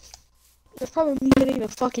 That's probably me hitting the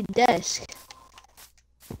fucking desk.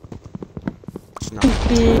 It's not.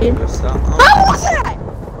 Stupid. Stop. How was that?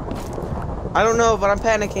 I don't know, but I'm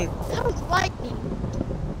panicking. That was lightning.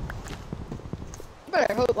 You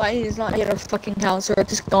better hope lightning is not hit our fucking house or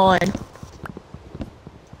it's gone.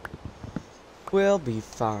 We'll be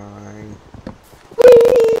fine. We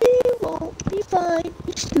won't be fine.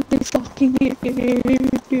 You stupid fucking idiot.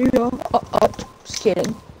 Just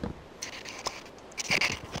kidding.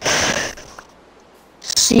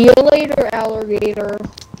 See you later, alligator.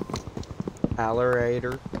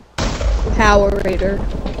 Alligator. Powerator.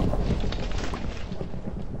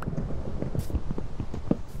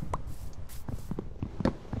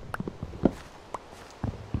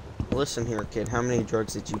 Listen here, kid. How many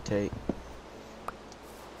drugs did you take?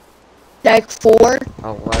 Like 4.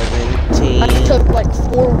 11, 10. I took like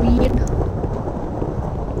 4 weed.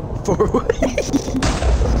 4 weed?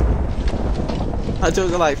 I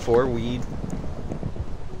took like 4 weed.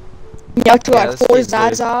 Yeah, I took Yeah, like this 4 kid's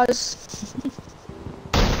good. Zazas.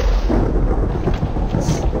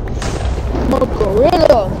 I'm a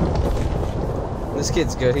gorilla. This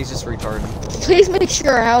kid's good. He's just retarded. Please make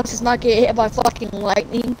sure our house does not get hit by fucking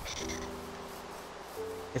lightning.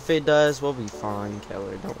 If it does, we'll be fine,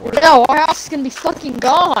 Keller. Don't worry. No, our house is gonna be fucking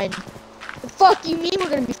gone. The fuck you mean we're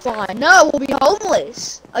gonna be fine? No, we'll be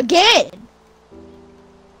homeless. Again.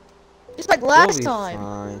 Just like last We'll be time.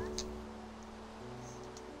 fine.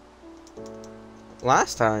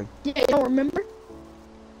 Last time? Yeah, you don't remember?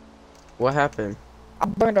 What happened? I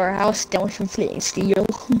burned our house down with some flint and steel.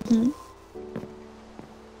 I'm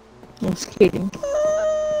just kidding.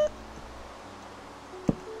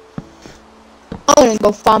 I'm gonna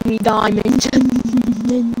go find me diamonds.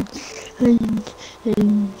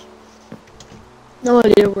 No, a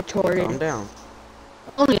little retarded. Calm down.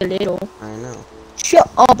 Only a little. I know. Shut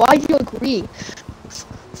up, why do you agree?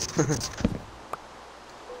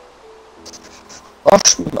 I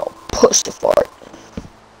smell pussy fart.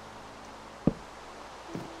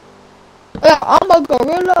 Yeah, I'm a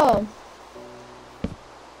gorilla.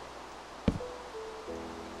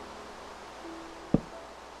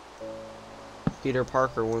 Peter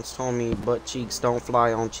Parker once told me butt cheeks don't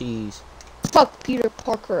fly on cheese. Fuck Peter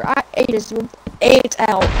Parker. I ate his AIDS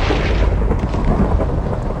out.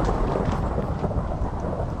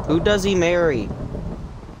 Who does he marry?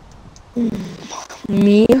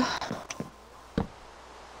 Me?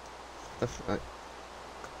 The fuck?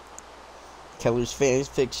 Keller's fan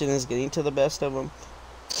fiction is getting to the best of him.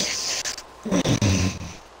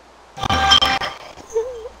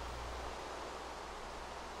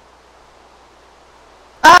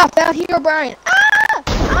 Ah, found Hero Brian. Ah!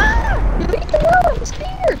 Ah! Leave me alone. I'm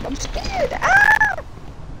scared. I'm scared. Ah!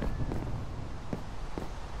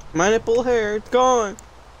 My nipple hair, it's gone.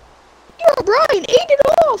 Hero Brian, ate it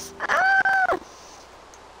off. Ah!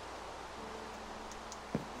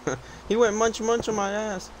 He went munch munch on my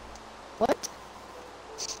ass. What?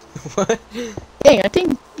 What? Dang, I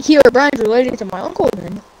think Hero Brian's related to my uncle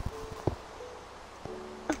then.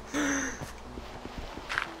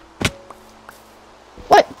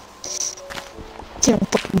 What? I'm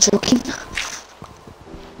fucking joking.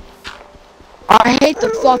 I hate the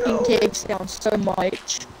fucking cave sound so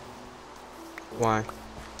much. Why?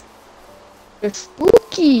 They're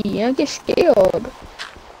spooky. I get scared.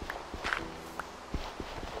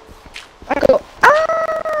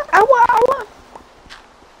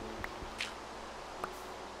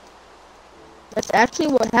 actually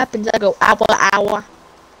what happens, I go ow ow.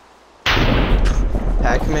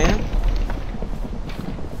 Pac-Man?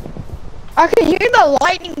 I can hear the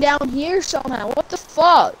lightning down here somehow. What the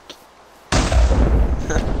fuck?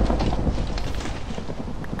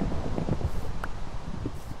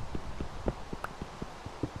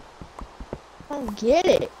 I don't get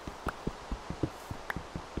it.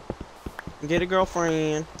 Get a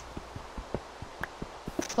girlfriend.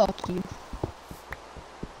 Fuck you.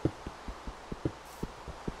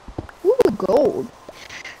 Ooh, gold.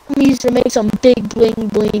 I'm used to make some big bling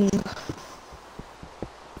bling.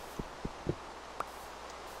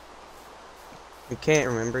 You can't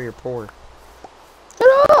remember, you're poor.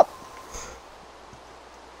 Shut up!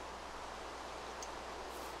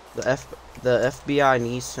 The FBI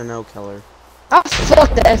needs to know, Keller. Ah,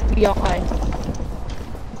 fuck the FBI.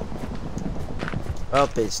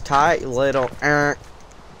 Up his tight little Why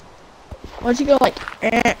don't you go like,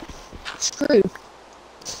 screw.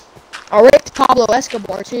 I ripped Pablo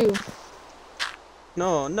Escobar too.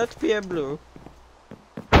 No, not Pablo.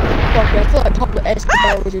 Fuck, I feel like Pablo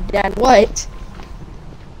Escobar was your dad. What?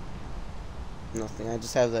 Nothing, I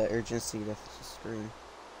just have that urgency to scream.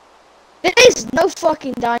 There is no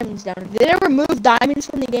fucking diamonds down here. Did they remove diamonds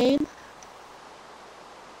from the game?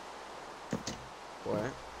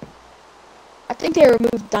 What? I think they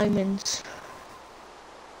removed diamonds.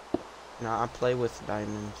 No, I play with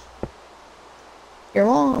diamonds. Your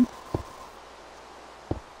mom.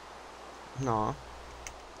 Nah.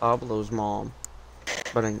 Pablo's mom.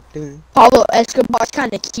 But I ding. Pablo Escobar's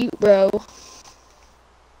kinda cute, bro.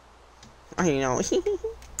 I know.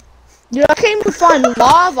 Dude, I can't even find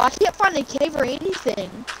lava. I can't find a cave or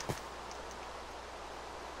anything.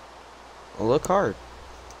 Look hard.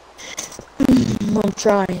 I'm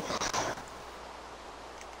trying.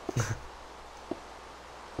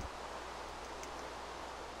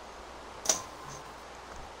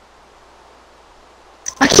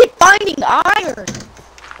 I keep finding iron.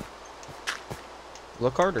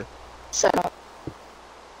 Look harder. Shut up.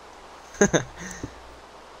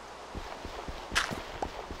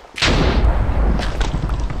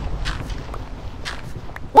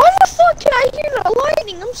 Why the fuck can I hear the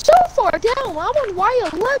lightning? I'm so far down. I'm on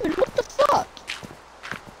Y11. What the fuck?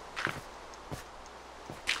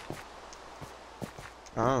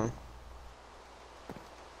 Oh.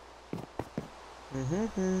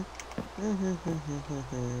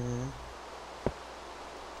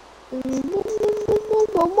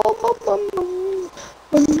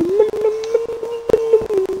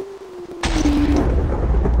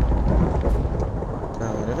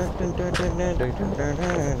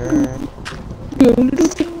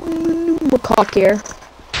 Macaque here.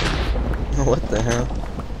 What the hell?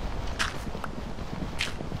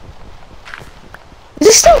 Is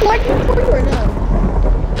this still lightning for you or no?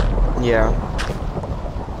 Yeah.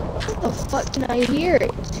 What the fuck can I hear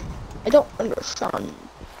it? I don't understand.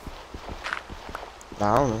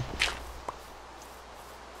 I don't know.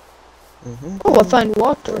 Oh, I find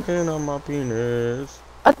water. Working on my penis.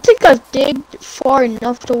 I think I've digged far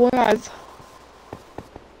enough to where I've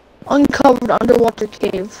uncovered underwater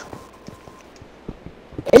cave.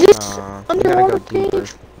 Is it You gotta go underwater deeper.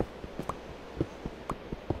 cave?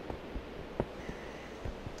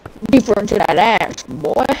 Deeper into that ash,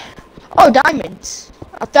 boy. Oh, diamonds.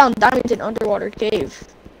 I found diamonds in underwater cave.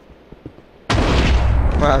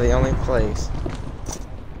 Wow, the only place.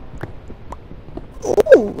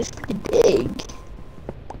 Ooh, it's pretty big.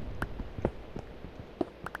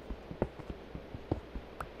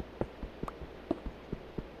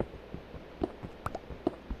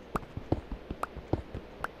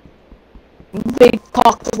 Big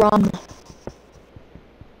cock rum.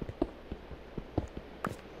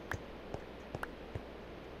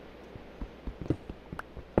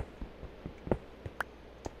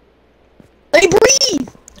 They breathe!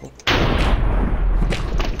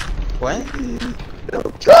 What?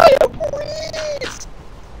 I'm trying to breathe!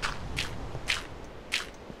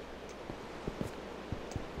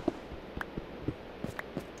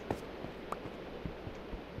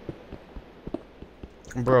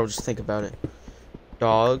 Bro, just think about it.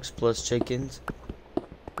 Dogs plus chickens.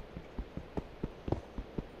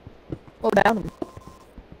 What about them?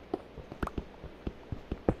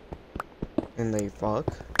 And they fuck.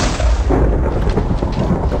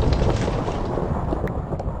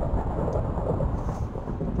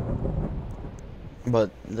 But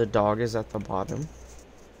the dog is at the bottom.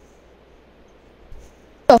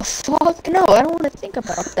 The fuck? No, I don't want to think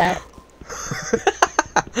about that.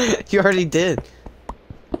 You already did.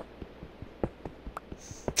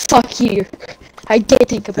 Fuck you. I did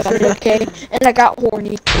think about it, okay? And I got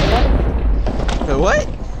horny. What?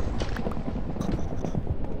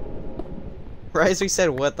 Right as we said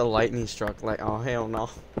what, the lightning struck. Like, oh hell no.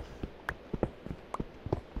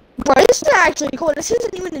 Bro, this is actually cool. This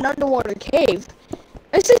isn't even an underwater cave.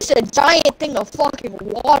 This is a giant thing of fucking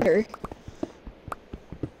water.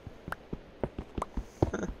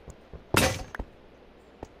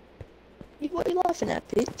 What are you laughing at,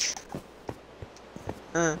 bitch?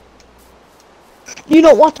 You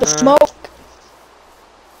don't want the smoke?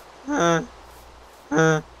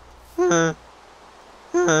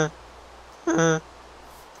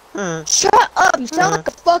 Shut up! You sound like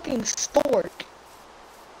a fucking stork.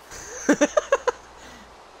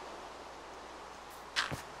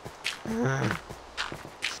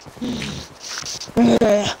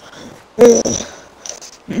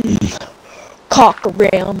 Cock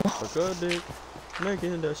around. Suck a dick,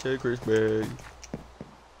 making that shit crispy.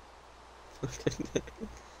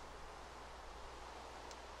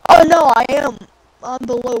 Oh no, I am. I'm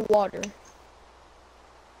below water.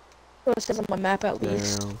 What it says on my map at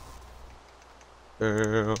least.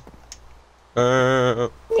 Damn.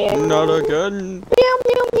 Not again.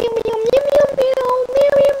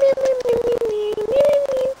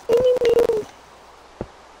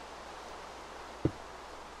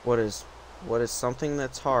 What is something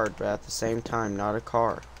that's hard but at the same time not a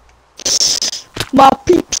car? My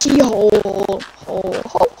pee-pee hole. Hole.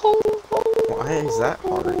 Why is that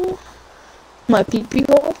hard? My pee-pee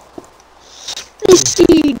hole. You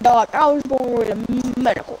see, Doc, I was born with a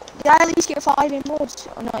medical. Did I at least get 5 emeralds?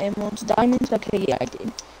 Oh, not emeralds, diamonds? Okay, yeah, I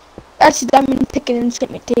did. That's the diamond picking and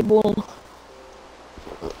enchantment table.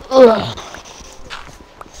 Ugh.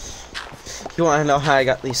 You wanna know how I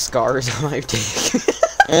got these scars on my dick?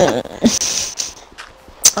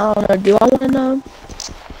 I don't know, do I wanna know?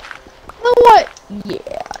 You know what?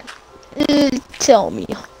 Yeah. Tell me.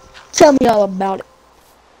 Tell me all about it.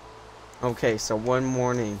 Okay, so one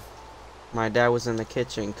morning, my dad was in the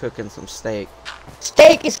kitchen cooking some steak.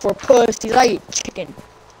 Steak is for pussies. I eat chicken.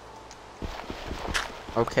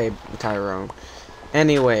 Okay, Tyrone.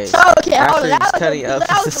 Anyways, Oh, okay, after that he's was cutting up that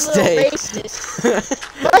the was a little steak.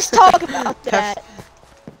 racist. Let's talk about that.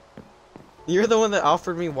 You're the one that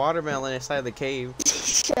offered me watermelon inside the cave.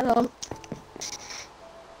 Shut up.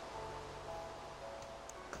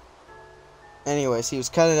 Anyways, he was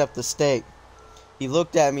cutting up the steak. He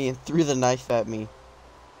looked at me and threw the knife at me.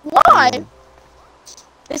 Why? Mm.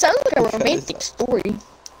 It sounds like a romantic story.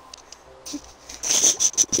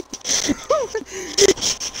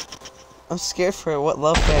 I'm scared for what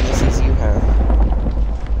love fantasies you have.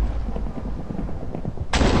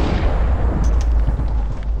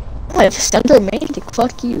 Oh, it sounds romantic.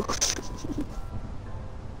 Fuck you.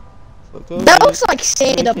 That looks like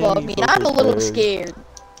sand above me. I'm a little scared.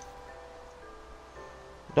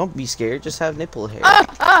 Don't be scared. Just have nipple hair.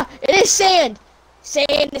 It is sand.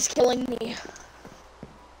 Sand is killing me.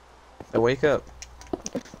 So wake up.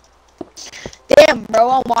 Damn, bro,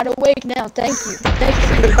 I'm wide awake now. Thank you. Thank you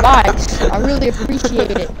for your advice. I really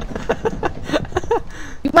appreciate it.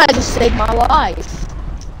 You might have just saved my life.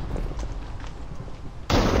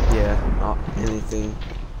 Yeah, not anything.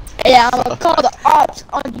 Yeah, I'm gonna call the ops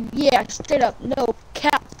on you. Yeah, straight up, no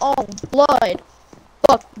cap on blood.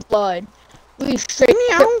 Fuck blood. We straight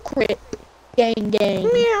crip. Gang.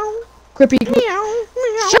 Meow. Crippy. Meow.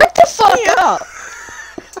 Meow. Shut the fuck up.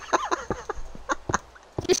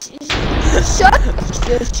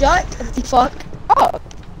 Shut the fuck up.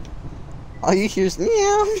 All you hear is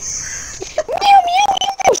meow.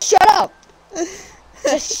 Meow. Shut up.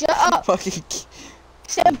 Just shut up. Fucking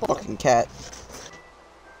Simple. fucking cat.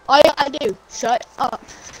 All you gotta do, shut up.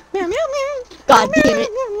 Meow meow meow. God damn it.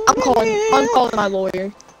 I'm calling my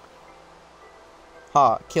lawyer.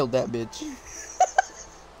 Ha, killed that bitch.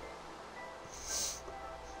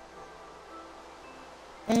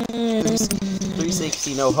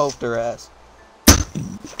 360, no hope their ass.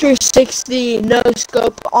 360, no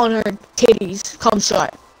scope on her titties. Come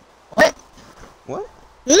shot. What? What?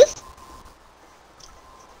 Hmm?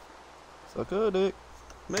 Suck a dick,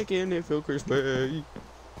 making it feel crispy.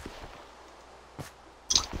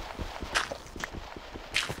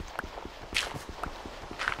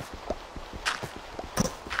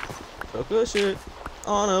 Suck a shit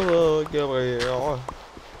on a bug, yeah.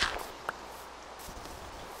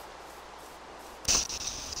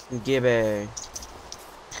 Gibby.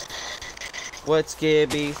 What's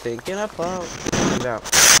Gibby thinking about?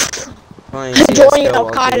 Joining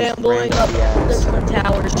Al-Qaeda and blowing up the Twin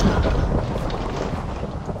Towers.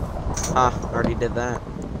 Already did that.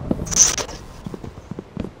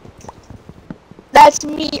 That's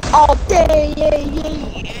me all day,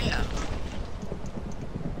 yeah.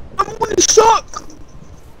 I'm gonna suck.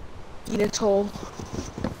 Eat its hole.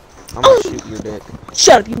 I'm gonna shoot your dick.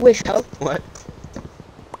 Shut up, you wish, ho. What?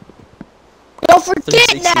 Don't forget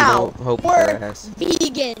 360 now, won't hope we're their ass.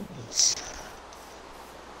 vegans.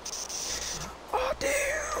 Oh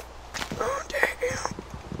damn! Oh damn!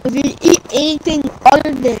 If you eat anything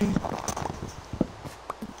other than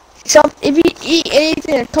if you eat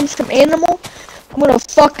anything that comes from animal, I'm gonna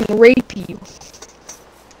fucking rape you.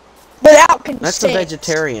 Without consent. That's a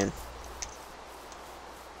vegetarian.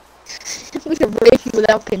 I'm gonna rape you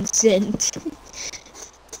without consent.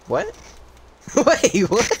 What? Wait,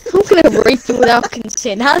 what? I'm gonna rape you without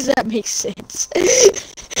consent. How does that make sense?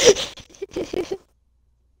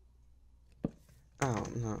 Oh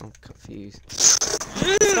no, I'm confused.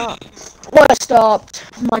 Stop. What stopped?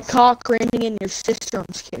 My cock raining in your sister. I'm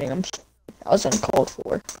just kidding. I was uncalled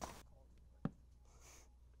for.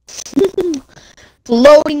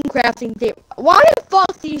 Floating crafting table. Why the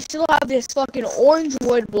fuck do you still have this fucking orange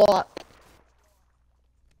wood block?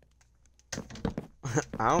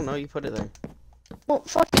 I don't know, you put it there. Well,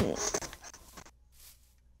 fucking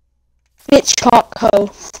bitch cock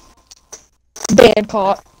hoe.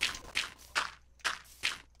 Bangkok.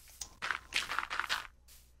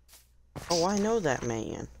 Oh, I know that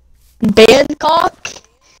man. Bangkok?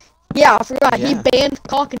 Yeah, I forgot. He Yeah. banned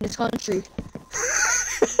cock in this country.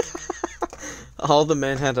 All the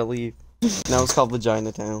men had to leave. Now it's called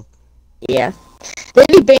Vagina Town. Yeah. Then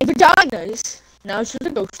he banned vaginas. Now it's just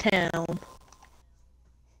a ghost town.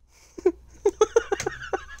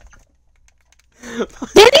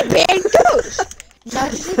 Then he banned ghosts. Now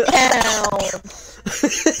it's just a town.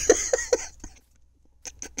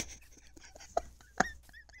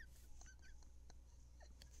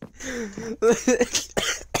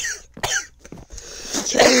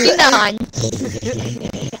 Nine.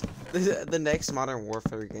 The next Modern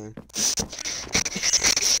Warfare game.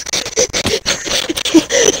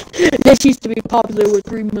 This used to be popular with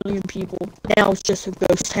 3 million people. Now it's just a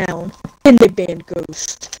ghost town. And they banned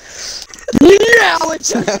Ghost. Now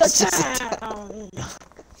it's just a town.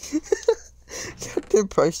 Captain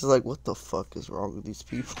Price is like, what the fuck is wrong with these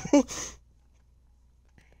people?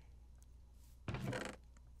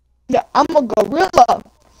 Yeah, I'm a gorilla.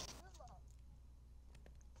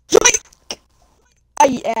 I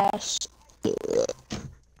eat ass.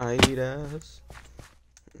 I eat ass.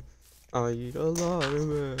 I eat a lot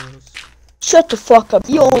of ass. Shut the fuck up.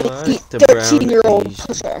 You only Like eat the brown 13-year-old Asian.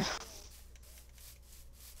 pussy.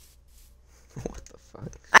 What the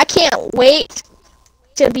fuck? I can't wait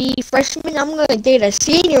to be freshman. I'm gonna date a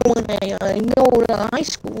senior when I go to high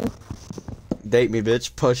school. Date me,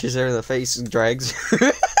 bitch. Pushes her in the face and drags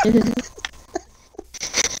her.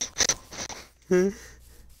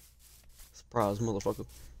 Surprise, motherfucker.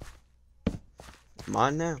 It's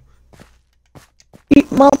mine now.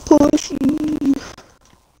 Eat my pussy.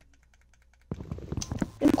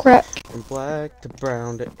 And crack. From black to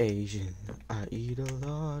brown to Asian, I eat a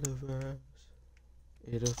lot of ass.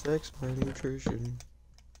 It affects my nutrition.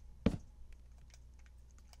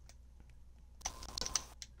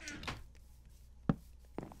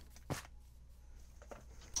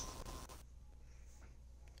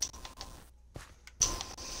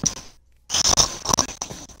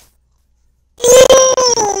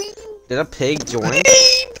 Did a pig join? Baby,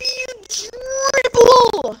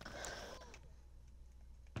 dribble.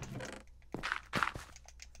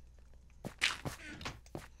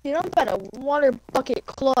 Dude, I'm about a water bucket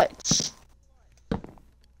clutch.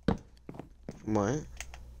 What?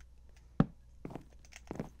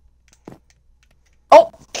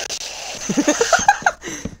 Oh!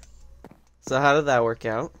 So how did that work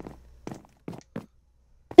out?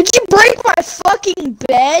 Did you break my fucking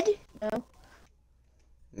bed? No.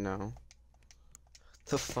 No.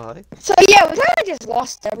 The fuck? So yeah, we kinda just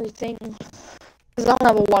lost everything. Cause I don't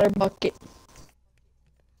have a water bucket.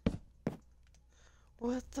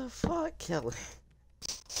 What the fuck, Kelly?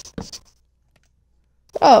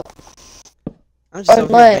 Oh. I'm just over here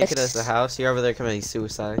Unless- making us a house. You're over there committing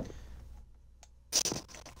suicide.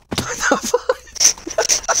 What the fuck?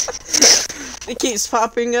 It keeps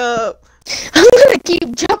popping up. I'm gonna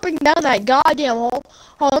keep jumping down that goddamn hole.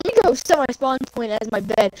 Hold on, let me go set my spawn point as my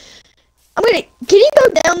bed. Can you go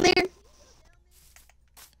down there?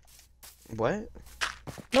 What?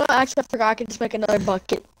 No, actually I forgot I can just make another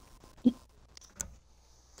bucket.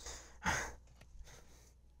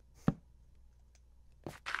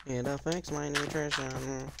 It affects my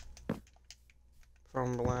nutrition.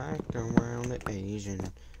 From black to brown to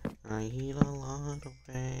Asian, I eat a lot of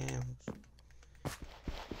ass.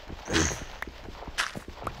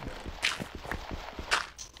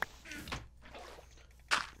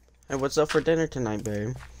 Hey, what's up for dinner tonight,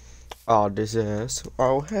 babe? Oh, this ass.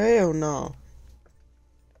 Oh, hell no.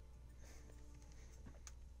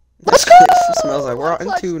 Let's go! It smells like rotten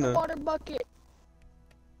Clutch the tuna. water bucket.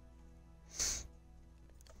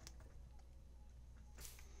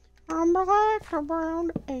 From black to brown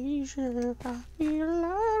to Asian, I eat a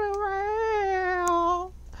lot of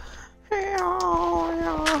rail. Meow,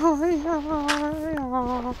 meow, meow.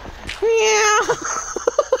 Meow,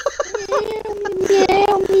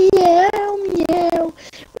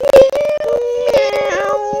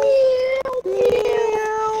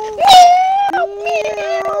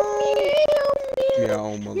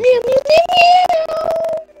 Meow, motherfucker.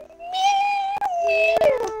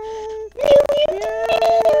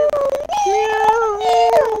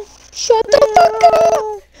 Shut the fuck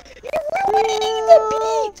up! You're ruining the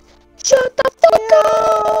beat! Shut the fuck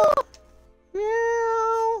up!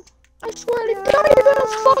 I swear to God, you're gonna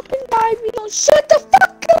fucking die if you don't shut the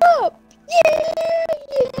fuck up! Yeah!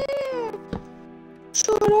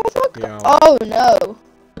 Shut the fuck up! Oh no!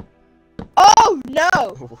 Oh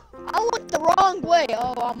no! I went the wrong way!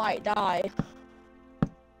 Oh, I might die.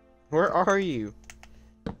 Where are you?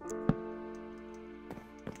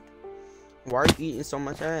 Why are you eating so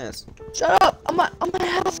much ass? Shut up! I'm at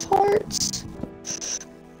half hearts.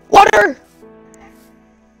 Water!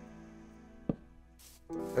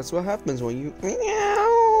 That's what happens when you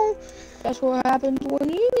meow. That's what happens when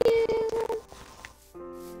you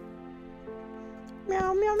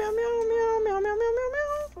Meow meow meow meow meow meow meow meow meow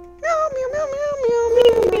meow meow meow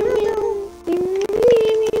meow meow.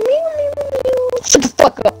 Shut the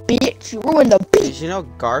fuck up, bitch! You ruined the beat! Did you know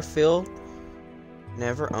Garfield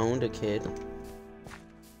never owned a kid?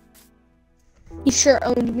 He sure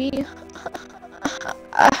owned me.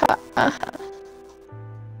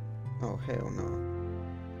 Oh hell no.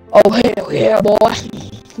 Oh hell yeah, boy!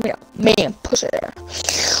 Yeah, man, push it there.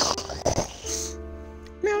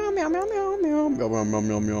 Meow meow meow meow meow meow meow meow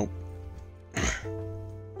meow meow.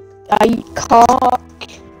 I eat cock.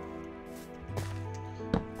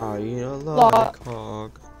 I eat a lot of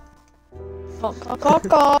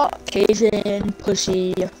cock. Cajun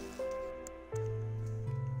pussy. Yeah.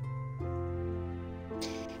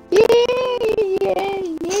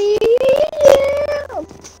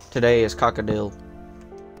 Today is cockadil.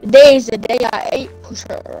 Today is the day I ate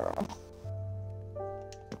pusher.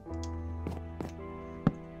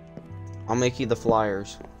 I'll make you the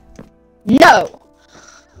flyers. No!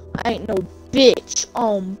 I ain't no bitch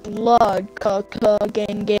on blood,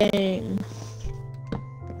 gang gang.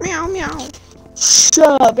 Meow meow.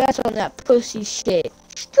 Shut up, that's on that pussy shit.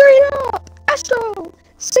 Straight up! Astro!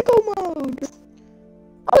 Sicko mode!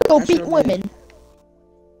 I'll go beat women.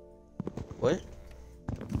 What?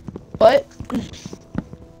 What?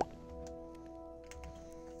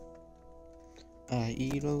 I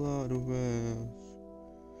eat a lot of ass.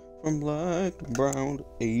 From black to brown to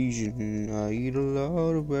Asian, I eat a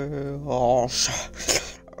lot of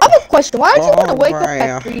ass. I have a question. Why did you want to wake up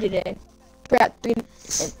yeah. at 3 today? At 3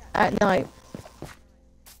 at night.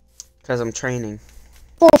 Because I'm training.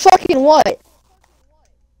 For fucking what?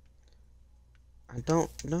 I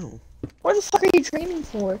don't know. What the fuck are you training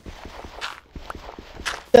for?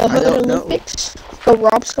 The I Hood don't know. Olympics? Go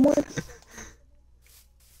rob someone?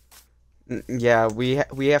 Yeah, we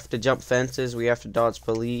have to jump fences. We have to dodge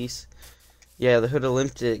police. Yeah, the Hood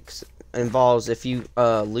Olympics involves if you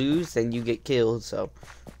lose, then you get killed. So.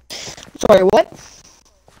 Sorry, what?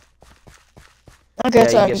 I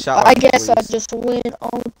guess Yeah, you get shot by I guess I police. just win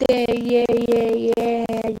all day.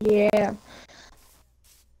 Yeah.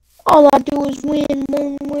 All I do is win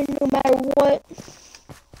no matter what.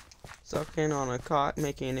 Sucking on a cock,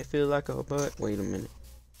 making it feel like a butt. Wait a minute.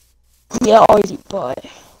 Yeah, I always eat butt.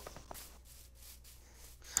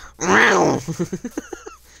 Meow.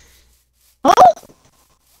 Huh?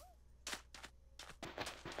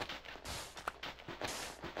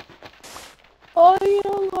 I eat a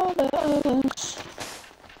lot of ass.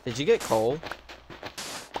 Did you get coal?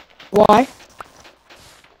 Why?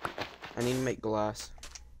 I need to make glass.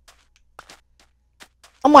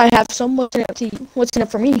 I might have some. What's in it to you? What's in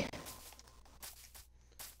it for me?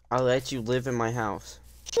 I'll let you live in my house.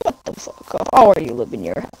 Shut the fuck up. I already live in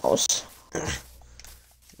your house.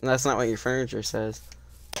 That's not what your furniture says.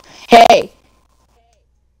 Hey!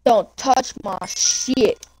 Don't touch my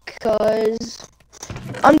shit, cuz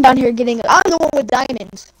I'm down here getting. I'm the one with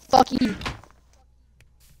diamonds. Fuck you.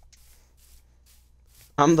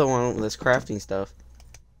 I'm the one that's crafting stuff.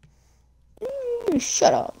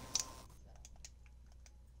 Shut up.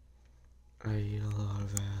 I eat a lot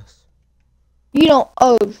of ass. You don't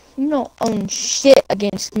own shit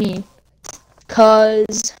against me.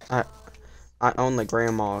 Cuz I own the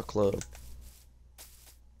grandma club.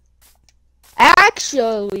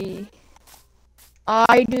 actually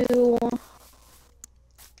I do.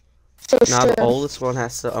 So Now sure. the oldest one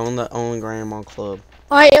has to own the own grandma club.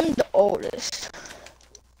 I am the oldest.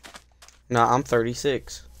 No, I'm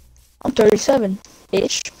 36. I'm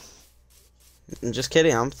 37-ish. Just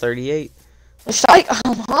kidding, I'm 38. Psych,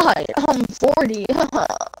 I'm hot. I'm 40.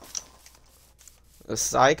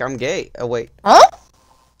 Psych, I'm gay. Oh, wait. Huh?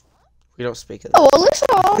 We don't speak of that. Oh, well,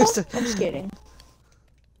 listen. I'm just kidding.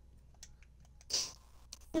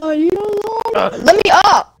 No, you don't let me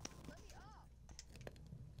up.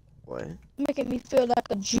 What? Making me feel like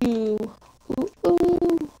a Jew. Ooh,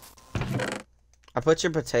 ooh. I put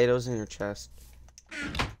your potatoes in your chest.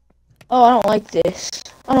 Oh, I don't like this.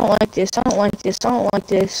 I don't like this. I don't like this. I don't like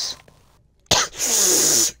this.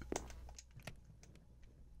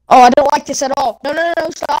 Oh, I don't like this at all. No, no, no, no,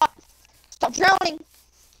 stop. Stop drowning.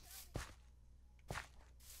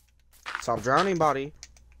 Stop drowning, buddy.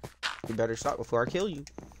 You better stop before I kill you.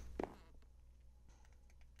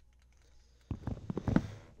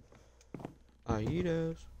 I eat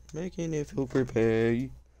ass, making it feel for pay.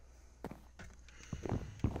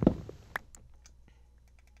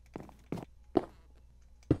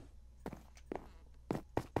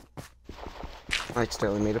 I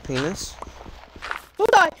accidentally made a penis.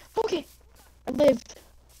 Don't die. Okay. I lived.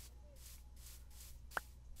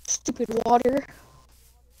 Stupid water.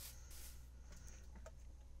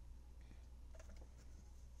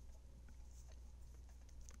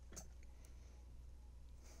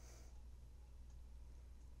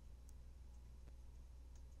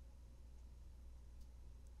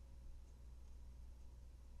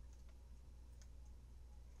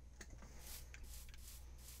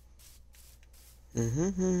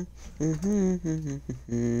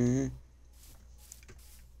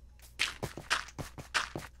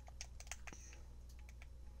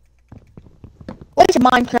 What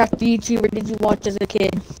Minecraft YouTuber did you watch as a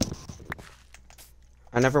kid?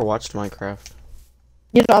 I never watched Minecraft.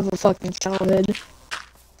 You don't have a fucking childhood.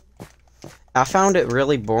 I found it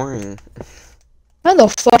really boring. How the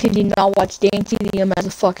fuck did you not watch DanTDM as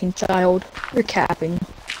a fucking child? You're capping.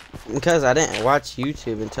 Because I didn't watch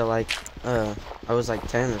YouTube until like, I was like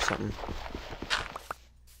 10 or something.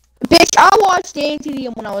 Bitch, I watched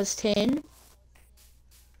DanTDM when I was 10.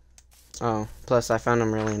 Oh, plus I found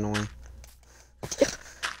them really annoying. Take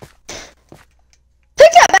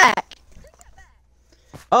that back!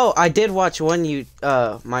 Oh, I did watch one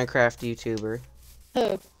Minecraft YouTuber.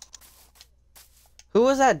 Who? Who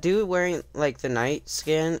was that dude wearing like the night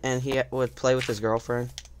skin and he would play with his girlfriend?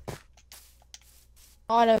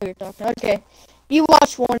 Oh, I know who you're talking about. Okay. You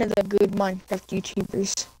watched one of the good Minecraft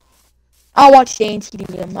YouTubers. I watched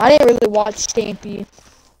DanTDM. I didn't really watch Stampy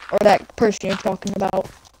or that person you're talking about.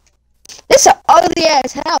 This is an ugly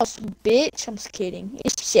ass house, bitch. I'm just kidding.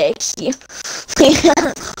 It's sexy.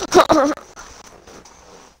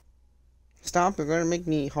 Stop, you're gonna make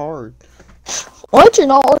me hard. What? You're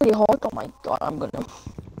not already hard? Oh my god, I'm gonna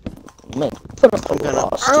put up a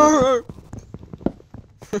loss.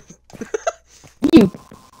 You.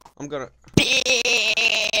 I'm gonna. Yes.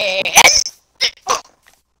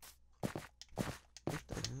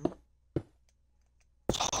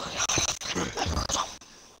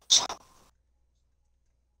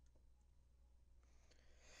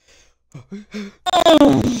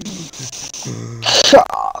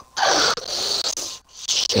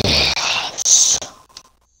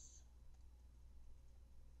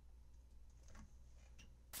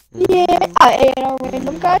 Yeah, I ate a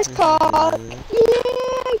random guy's cock.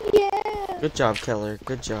 Yeah. Good job, Keller.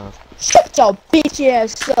 Good job. Shut your bitch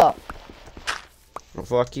ass up. Well,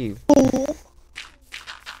 fuck you. Fool.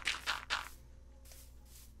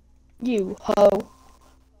 You hoe.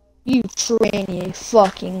 You tranny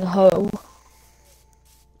fucking hoe.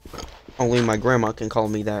 Only my grandma can call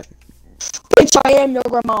me that. Bitch, I am your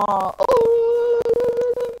grandma. Ooh.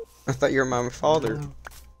 I thought you were my father.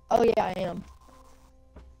 Oh yeah, I am.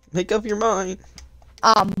 Make up your mind.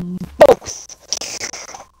 I'm both.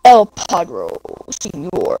 El Padro,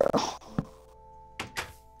 senor.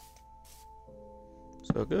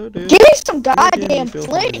 So good. Give me some goddamn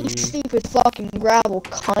flint, you stupid fucking gravel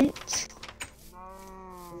cunt.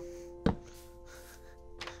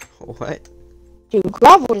 What? Dude,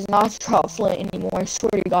 gravel does not drop flint anymore. I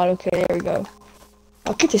swear to God. Okay, there we go.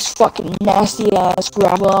 I'll get this fucking nasty ass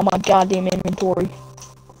gravel on my goddamn inventory.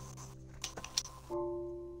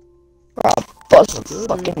 Or I'll bust a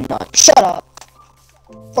fucking nut. Shut up.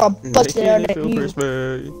 Or I'll bust it out at you.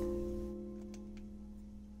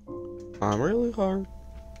 I'm really hard.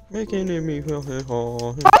 Making me feel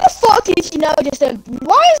hard. How the fuck did you know just a...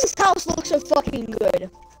 Why does this house look so fucking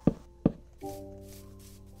good?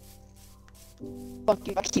 Fuck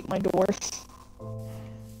you, I keep my door.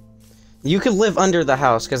 You could live under the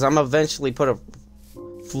house, because I'm eventually put a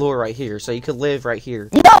floor right here, so you could live right here.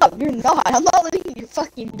 No, you're not. I'm not living in your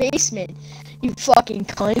fucking basement, you fucking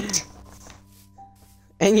cunt.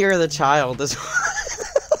 And you're the child as well.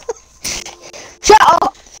 Shut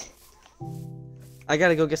up! I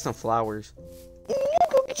gotta go get some flowers. You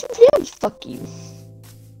go get some flowers, fuck you.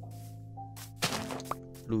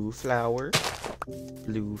 Blue flower.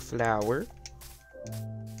 Blue flower.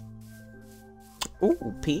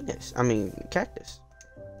 Ooh, penis. I mean, cactus.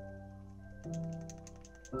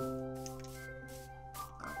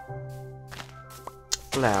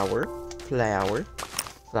 Flower. Flower.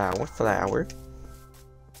 Flower. Flower.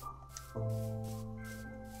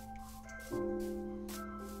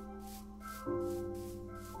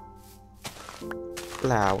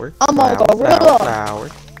 Flower. I'm a Flower. gorilla. Flower.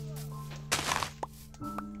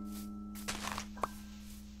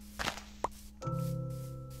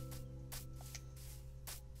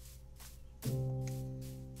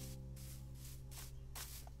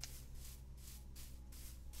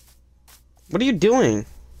 What are you doing?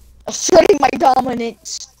 Asserting my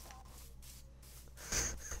dominance.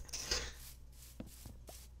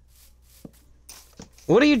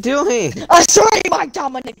 What are you doing? Asserting my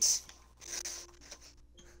dominance.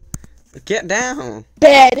 Get down.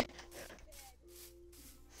 Bed.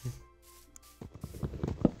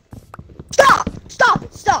 Stop!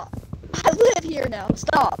 Stop! Stop! I live here now.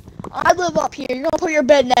 Stop. I live up here. You're gonna put your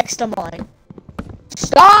bed next to mine.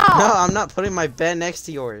 Stop! No, I'm not putting my bed next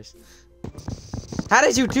to yours. How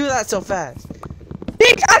did you do that so fast?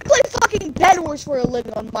 Bitch, I play fucking Bed Wars for a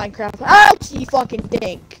living on Minecraft. How else do you fucking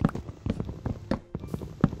think?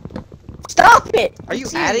 Stop it! Are you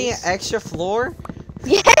I'm adding an serious. extra floor?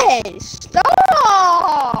 Yes!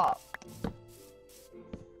 Stop!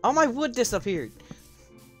 All my wood disappeared.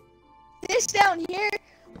 This down here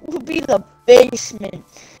will be the basement.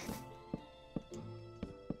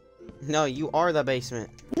 No, you are the basement.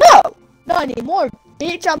 No! Not anymore,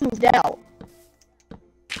 bitch. I moved out.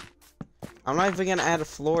 I'm not even gonna add a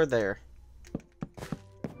floor there.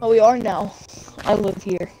 Oh, we are now. I live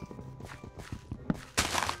here.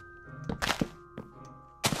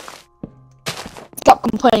 Stop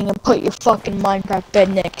complaining and put your fucking Minecraft bed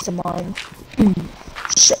next to mine.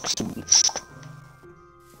 Sexy beast.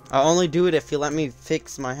 I'll only do it if you let me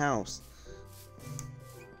fix my house.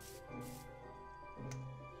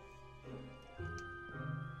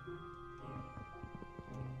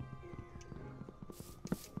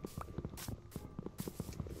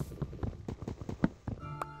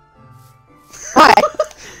 Hi.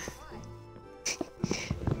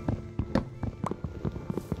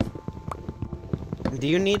 Do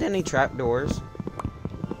you need any trapdoors?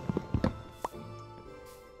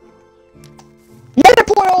 Nether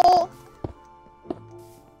portal!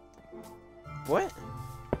 What?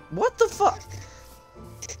 What the fuck?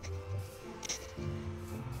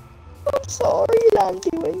 I'm sorry that I'm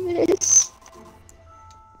doing this.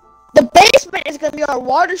 The basement is gonna be our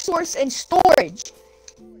water source and storage.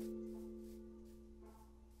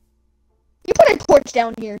 You put a torch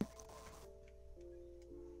down here.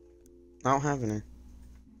 I don't have any.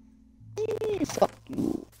 Fuck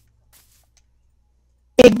you.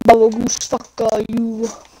 Big bubble goose fucker, you.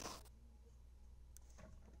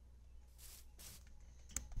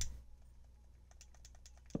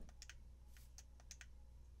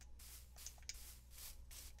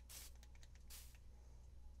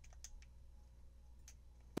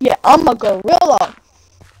 Yeah, I'm a gorilla.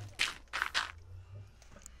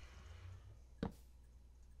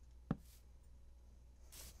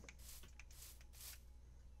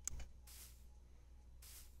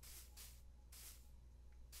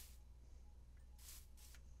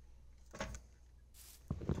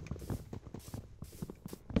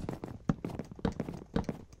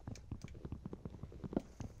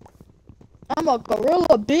 I'm a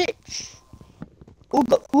gorilla, bitch.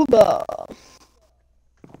 Ooga ooga.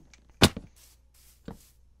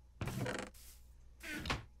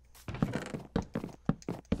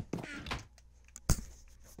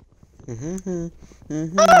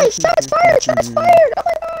 Oh, shots fired! Shots fired! Oh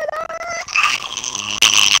my god!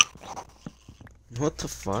 What the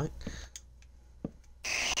fuck?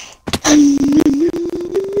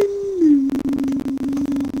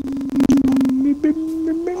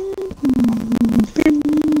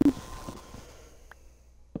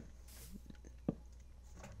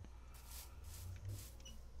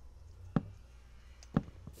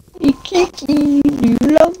 Kiki, do you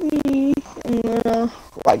love me? I'm gonna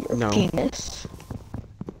ride your No. penis.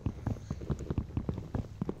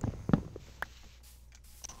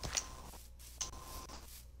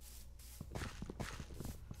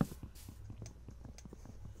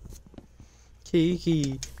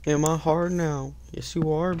 Kiki, in my heart now. Yes,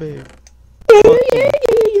 you are, babe.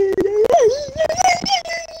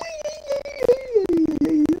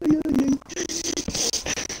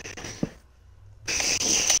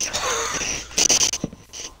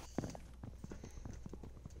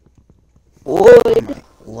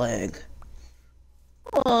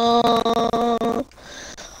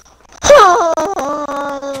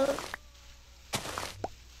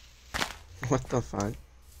 The fuck?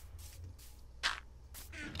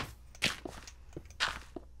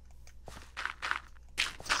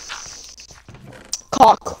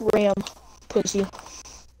 Cock ram, pussy.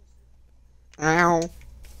 Ow.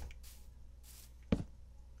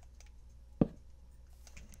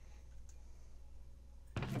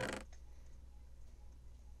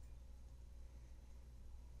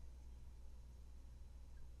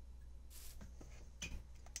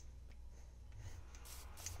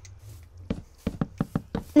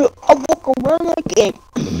 I walk around like a.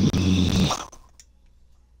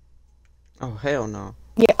 Oh, hell no.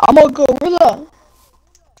 Yeah, I'm a gorilla.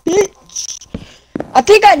 Bitch. I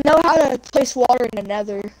think I know how to place water in the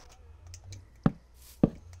nether.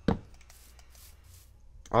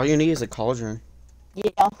 All you need is a cauldron.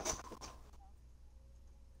 Yeah.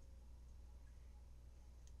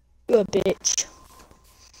 You're a bitch.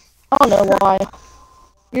 I don't know why.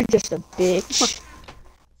 You're just a bitch.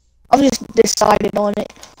 I've just decided on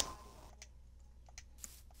it.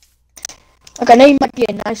 Like, I know you might be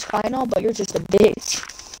a nice guy and all, but you're just a bitch.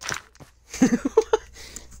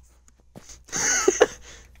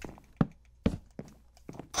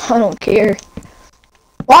 I don't care.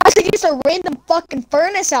 Why is it just a random fucking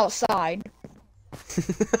furnace outside?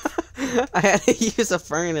 I had to use a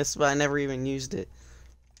furnace, but I never even used it.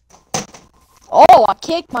 Oh, I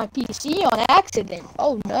kicked my PC on accident.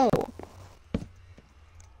 Oh no.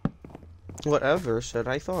 Whatever, said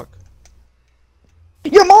I fuck.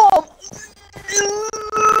 Your mom!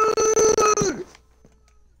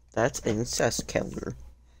 That's incest, Keller.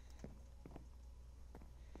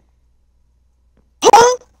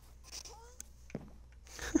 Huh?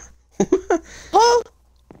 Huh?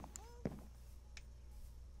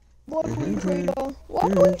 Watering trader.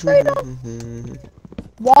 Watering trader.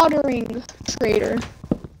 Watering trader.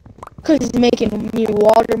 Cause he's making me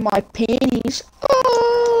water my panties.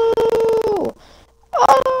 Oh!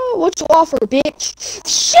 Oh! What you offer, bitch?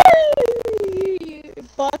 Shit!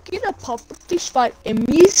 Bucket of pufferfish 5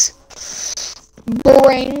 Emmys.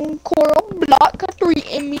 Brain coral block 3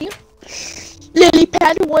 Emmy. Lily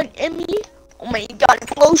pad 1 Emmy. Oh my god,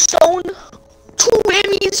 glowstone 2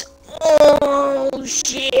 Emmys. Oh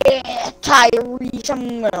shit, Tyrese,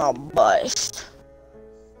 I'm gonna bust.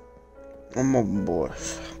 I'm a boy.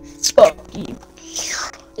 Fuck you.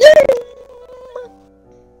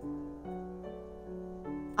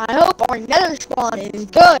 I hope our nether spawn is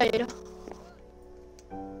good.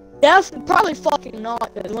 That's probably fucking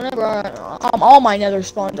not, because whenever all my nether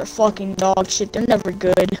spawns are fucking dog shit, they're never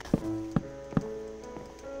good.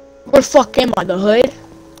 Where the fuck am I, the hood?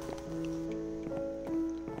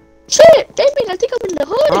 Shit, Damien, I think I'm in the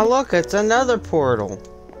hood. Oh look, it's another portal.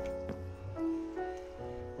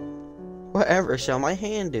 Whatever shall my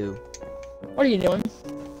hand do? What are you doing?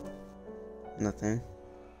 Nothing.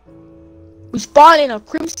 We spawned in a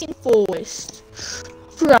crimson forest.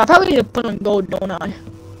 I probably need to put on gold, don't I?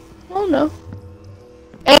 Oh no.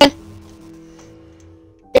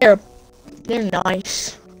 They're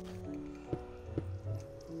nice.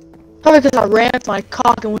 Probably because I ran up my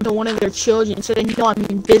cock and went to one of their children, so they know I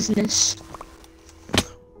mean business.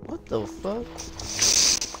 What the fuck?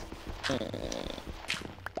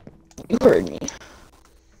 You heard me.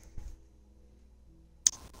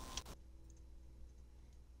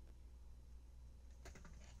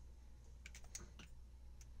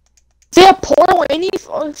 Is there a portal in any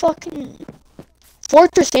fucking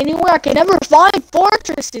fortress anywhere? I can never find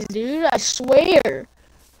fortresses, dude. I swear.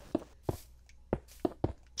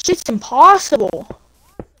 Shit's impossible.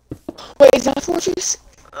 Wait, is that a fortress?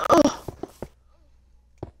 Ugh.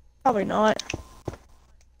 Probably not.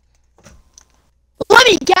 Let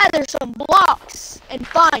me gather some blocks and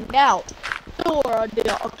find out. Explore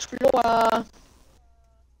the explorer.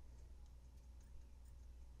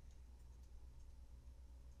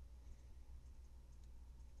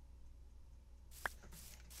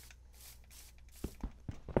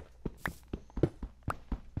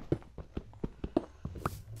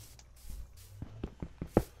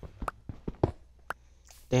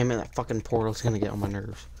 Damn it, that fucking portal's gonna get on my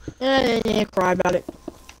nerves. Cry about it.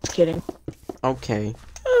 Just kidding. Okay.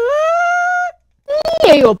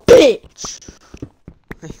 Yeah, you a bitch.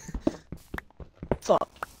 Fuck.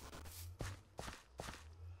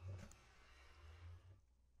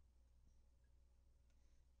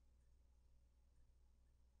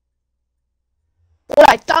 What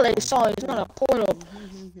I thought I saw is not a portal.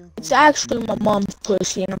 It's actually my mom's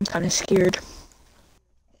pussy, and I'm kind of scared.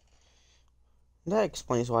 That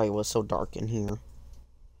explains why it was so dark in here.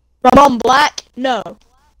 My mom black? No.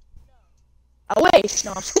 I wish.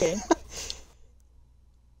 No, I'm just kidding.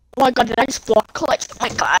 Oh my god, did I just block collect? Oh my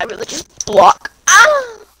god, I really just block.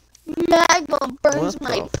 Ah! Magma burns What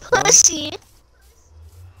my the fuck? pussy.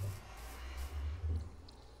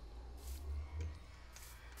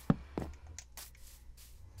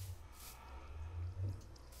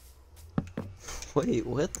 Wait,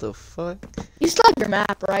 what the fuck? You still have your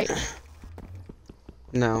map, right?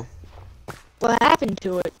 No. What happened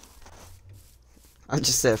to it? I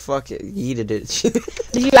just said fuck it, yeeted it.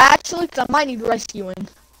 Did you actually? Cause I might need rescuing.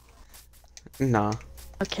 Nah.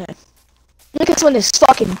 Okay. Look at some of this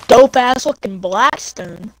fucking dope ass looking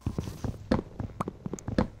blackstone.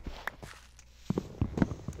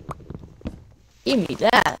 Give me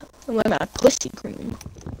that. I'm like my pussy cream.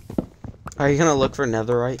 Are you gonna look for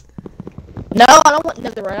netherite? No, I don't want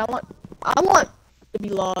netherite. I want to be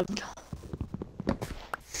logged.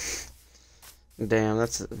 Damn,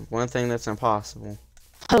 that's one thing that's impossible.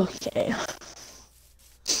 Okay.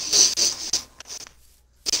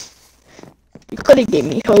 You could have gave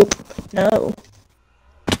me hope. No.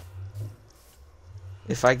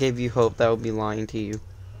 If I gave you hope, that would be lying to you.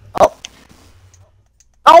 Oh.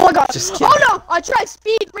 Oh my god. Just kidding. Oh no! I tried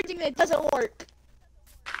speed bridging and it doesn't work.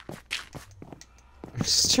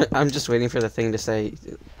 I'm just waiting for the thing to say.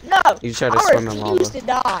 No. You try to I swim in lava. refuse to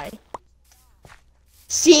die.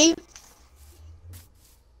 See?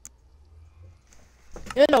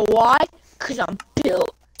 You know why? Cause I'm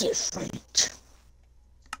built different.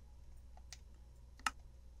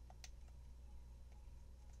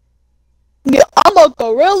 Yeah, I'm a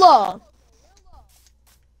gorilla.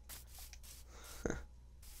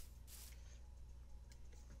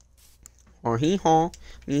 Or hee haw,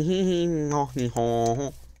 me hee hee haw hee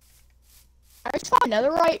haw. I just found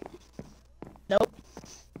netherite. Nope.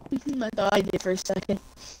 I thought I did for a second.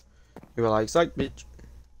 You were like, psych, bitch.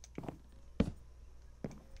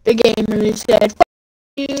 The game really said, "Fuck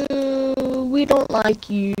you. We don't like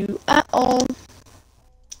you at all."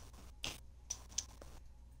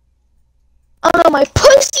 Oh no, my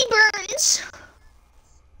pussy burns.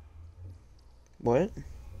 What?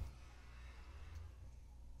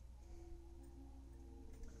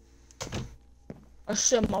 I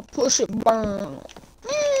said my pussy burns.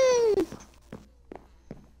 Mm.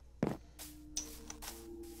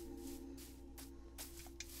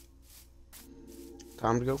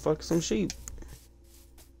 Time to go fuck some sheep.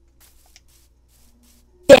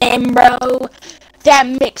 Damn, bro. That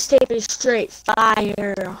mixtape is straight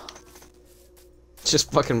fire.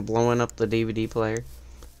 Just fucking blowing up the DVD player.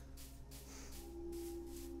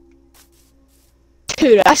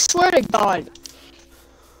 Dude, I swear to God.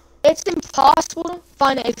 It's impossible to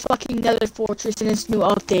find a fucking nether fortress in this new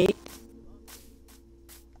update.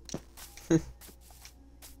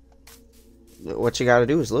 What you gotta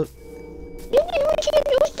do is look.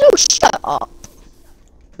 Shut up.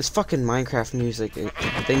 This fucking Minecraft music,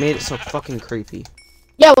 they made it so fucking creepy.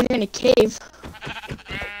 Yeah, when you're in a cave.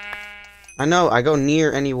 I know, I go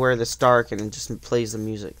near anywhere that's dark and it just plays the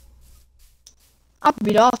music. I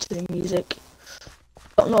beat off to the music.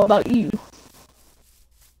 Don't know about you.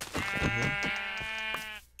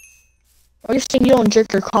 I just think you don't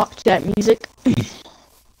jerk your cock to that music.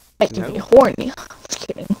 Making me horny. Just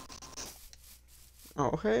kidding.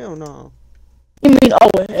 Oh, hell no. You mean, oh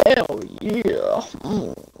hell yeah.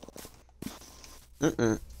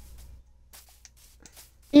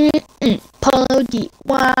 Pudgy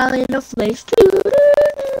while in the flesh.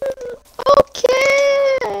 Okay.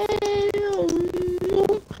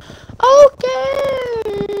 Okay.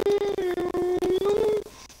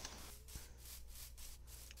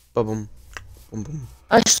 Boom, boom, boom.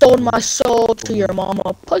 I sold my soul to your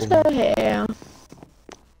mama. Push her hair.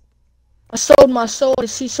 I sold my soul to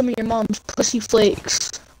see some of your mom's pussy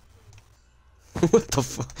flakes. What the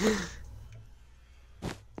fuck?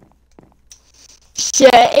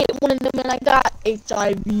 Shit, I ate one of them and I got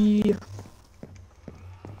HIV.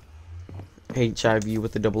 HIV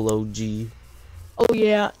with the double OG. Oh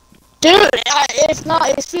yeah. Dude, it's not,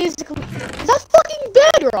 it's physically, is that fucking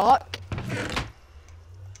bedrock?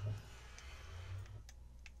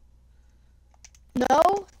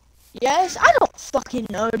 No? Yes? I don't fucking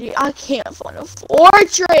know, dude. I can't find a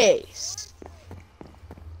fortress.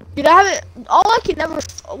 Dude, I haven't, all I can ever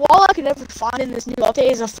find in this new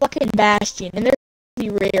update is a fucking bastion, and they're pretty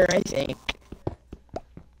rare, I think.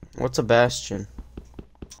 What's a bastion?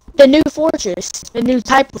 The new fortress, the new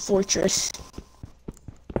type of fortress.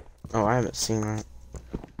 Oh, I haven't seen that.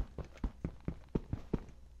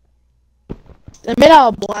 They're made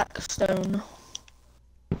out of black stone.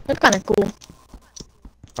 They're kind of cool.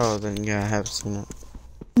 Oh, then yeah, I have seen it.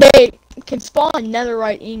 They can spawn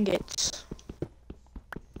netherite ingots.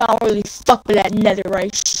 I don't really fuck with that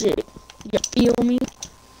netherite shit. You feel me?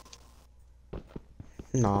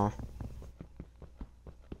 Nah.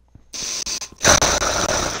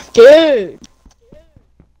 Dude.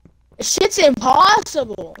 This shit's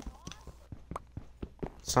impossible.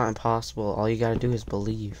 It's not impossible. All you gotta do is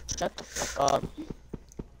believe. Shut the fuck up.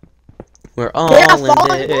 We're all They're not in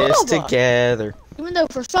falling this lava. together. Even though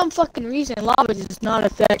for some fucking reason lava does not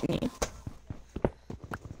affect me.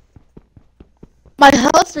 My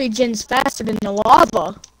health regen's faster than the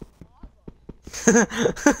lava.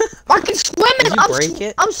 I can swim in. Did you break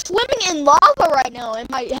it? I'm swimming in lava right now, and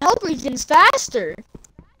my health regen's faster.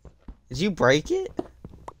 Did you break it?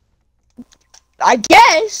 I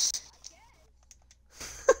guess.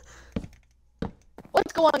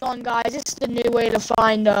 What's going on, guys? This is the new way to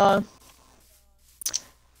find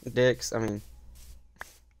Dicks, I mean.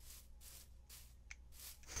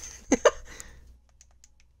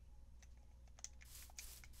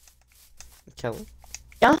 Kelly?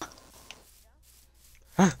 Yeah.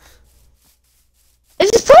 Huh.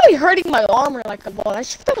 This is probably hurting my armor like a ball. I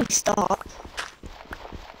should probably stop.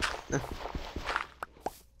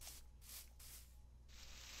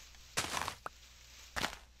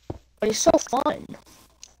 But it's so fun.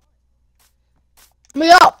 Let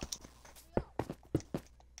me up.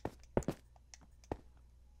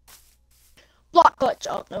 Block clutch.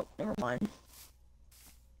 Oh no, never mind.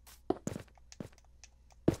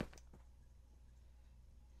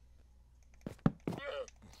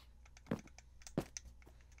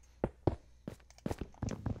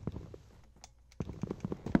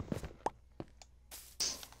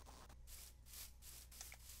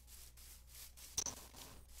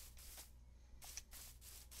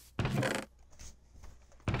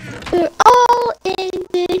 We're all in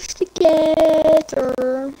this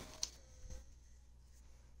together.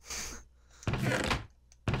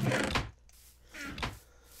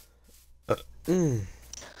 Mm.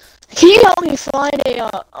 Can you help me find a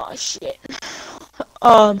oh shit.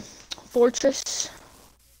 Fortress?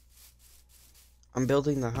 I'm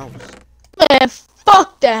building the house. Man,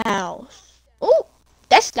 fuck the house. Oh,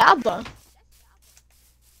 that's lava.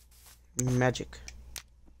 Magic.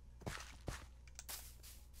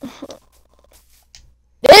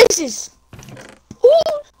 This is.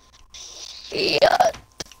 Oh, shit.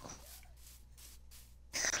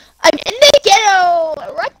 I'm in the ghetto.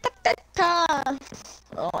 Rat-ta-ta-ta.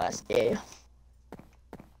 Oh, that's gay.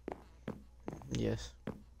 Yes.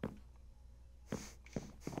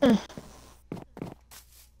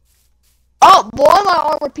 Oh, boy, my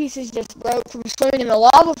armor pieces just broke from swimming in the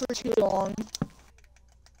lava for too long.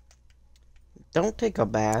 Don't take a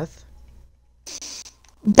bath.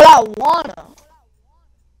 But I wanna.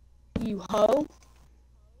 You hoe.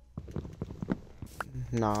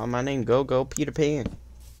 Nah, my name Go Peter Pan.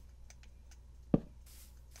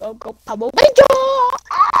 Go, Pablo Ranger!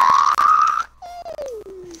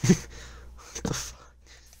 What the fuck?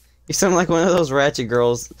 You sound like one of those ratchet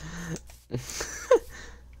girls.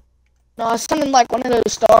 No, it's something like one of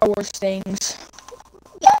those Star Wars things.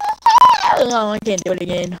 No, I can't do it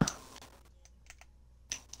again.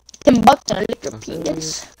 $10 and I lick your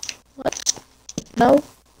penis. What? No?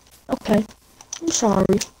 Okay. I'm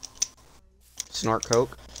sorry. Snort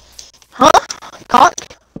coke. Huh? Cock?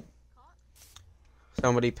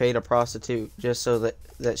 Somebody paid a prostitute just so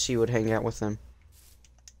that she would hang out with them.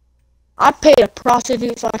 I paid a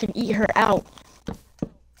prostitute so I can eat her out.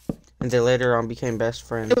 And they later on became best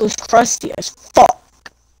friends. It was crusty as fuck.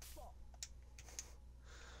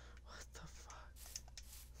 What the fuck?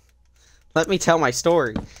 Let me tell my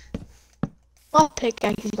story. My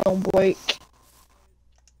pickaxe is gonna break.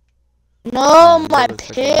 No, my that looks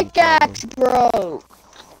like a big pickaxe broke.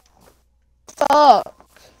 Fuck.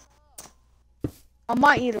 I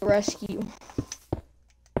might need a rescue.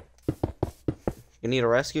 You need a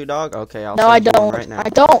rescue dog? Okay, I'll No, I send you one don't. right now. I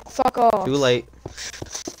don't. Fuck off. Too late.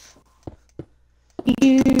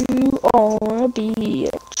 You are a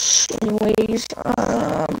bitch. Anyways,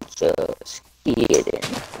 I'm just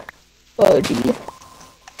kidding, buddy.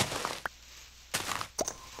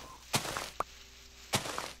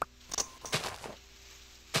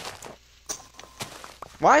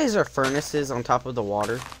 Why is there furnaces on top of the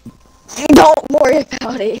water? Don't worry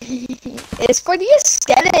about it. It's for the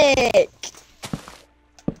aesthetic.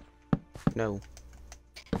 No.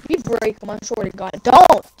 You break them, I swear to God.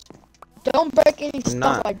 Don't break any stuff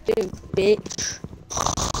not. I do, bitch.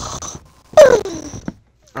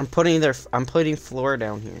 I'm putting floor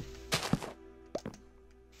down here.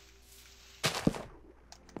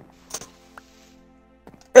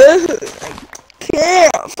 I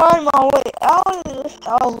can't find my way out of this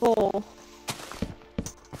hellhole.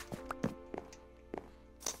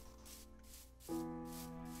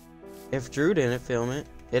 If Drew didn't film it,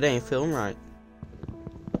 it ain't filmed right.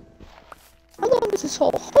 How long is this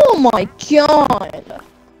hole? Oh my God.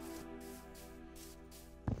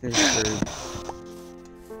 You're screwed.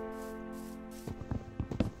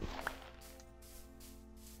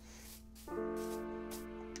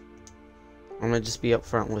 I'm gonna just be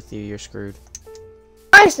upfront with you. You're screwed.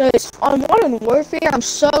 Guys, notice on Modern Warfare, I'm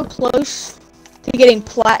so close to getting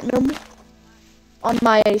platinum on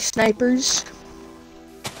my snipers.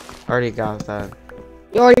 Already got that.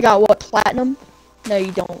 You already got what, platinum? No,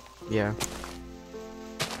 you don't. Yeah.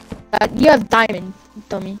 You have diamond,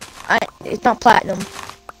 dummy. It's not platinum.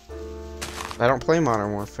 I don't play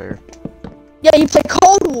Modern Warfare. Yeah, you play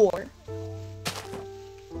Cold War.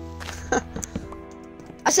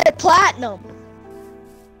 I said platinum.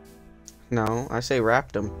 No, I say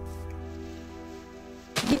wrapped them.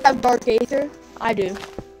 You have Dark Aether? I do.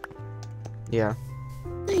 Yeah.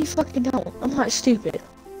 No, you fucking don't. I'm not stupid.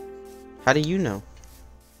 How do you know?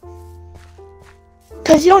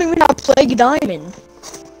 Cause you don't even have Plague Diamond.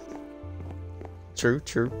 True,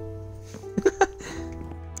 true.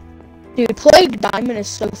 Dude, Plague Diamond is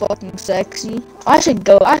so fucking sexy. I should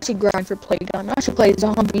grind for Plague Diamond. I should play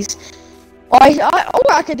zombies. Or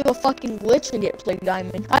I could do a fucking glitch and get Plague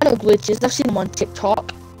Diamond. I know glitches. I've seen them on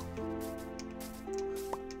TikTok.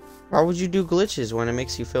 Why would you do glitches when it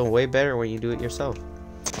makes you feel way better when you do it yourself?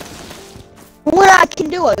 When I can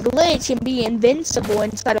do a glitch and be invincible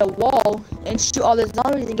inside a wall and shoot all the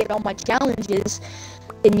zombies and get all my challenges,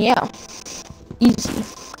 then yeah. Easy.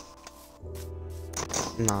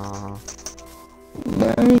 Nah.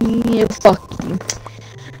 Yeah, fuck you.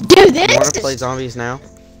 Dude, You this wanna is... play zombies now?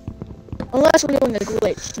 Unless we're doing a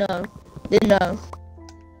glitch, no. Then no.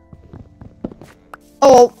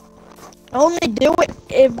 Oh, only do it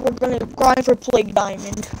if we're gonna grind for Plague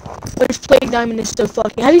Diamond. Which Plague Diamond is so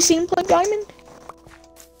fucking... Have you seen Plague Diamond?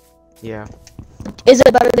 Yeah. Is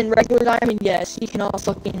it better than regular Diamond? Yes, you can all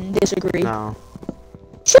fucking disagree. No.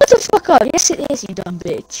 Shut the fuck up. Yes, it is, you dumb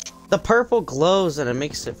bitch. The purple glows and it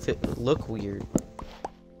makes it look weird.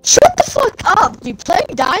 Shut the fuck up, dude.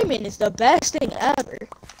 Plague Diamond is the best thing ever.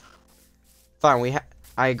 Fine,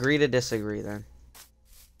 I agree to disagree then.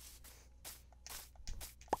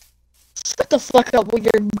 Shut the fuck up with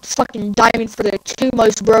your fucking diamond for the two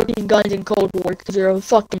most broken guns in Cold War, because you're a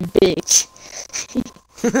fucking bitch.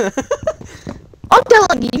 I'm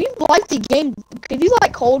telling you, if you like the game, if you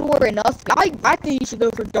like Cold War enough, I think you should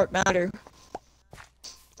go for Dark Matter.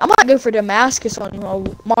 I might go for Damascus on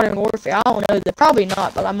Modern Warfare. I don't know, probably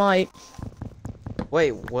not, but I might.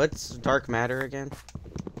 Wait, what's Dark Matter again?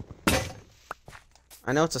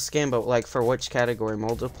 I know it's a skin, but like for which category?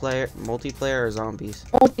 Multiplayer or zombies?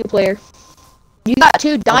 Multiplayer. You got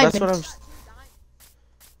 2 Oh, diamonds. that's what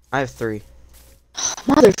I have 3.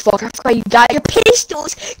 Motherfucker, I forgot you got your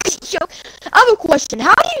pistols. I have a question.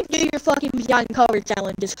 How do you do your fucking behind cover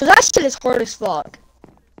challenges? Because that shit is hard as fuck.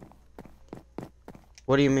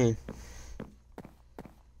 What do you mean?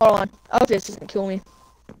 Hold on. I hope this doesn't kill me.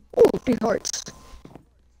 Ooh, 3 hearts.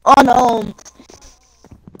 On,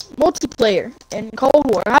 multiplayer in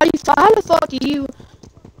Cold War, how the fuck do you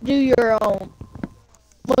do your,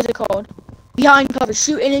 what's it called? Behind cover.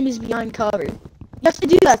 Shoot enemies behind cover. You have to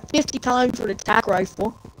do that 50 times with an attack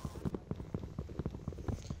rifle.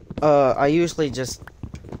 I usually just...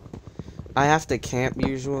 I have to camp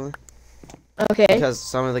usually. Okay. Because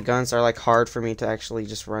some of the guns are like hard for me to actually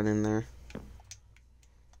just run in there.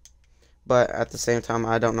 But at the same time,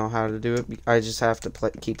 I don't know how to do it. I just have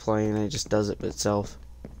to keep playing and it just does it itself.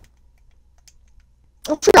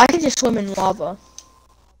 I'm sure I can just swim in lava.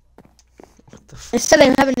 What the f... Instead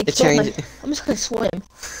of having to It kill changed. I'm just gonna swim.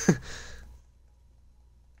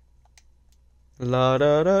 La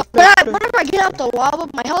da da. Whenever I get out the lava,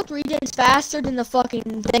 my health regens faster than the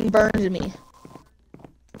fucking thing burns me.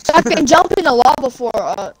 So I can jump in the lava for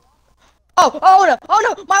oh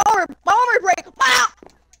no, my armor break. Ah!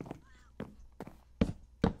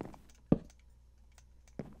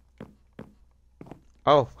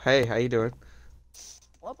 Oh, hey, how you doing?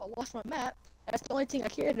 Well, I lost my map. That's the only thing I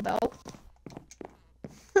cared about.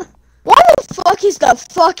 Why the fuck is the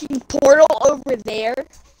fucking portal over there?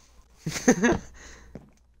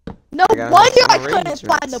 No wonder I couldn't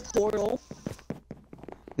find the portal.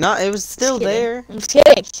 No, it was still there. I'm just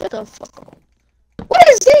kidding. Shut the fuck up. What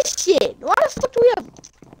is this shit? Why the fuck do we have...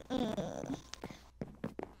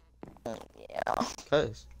 Yeah.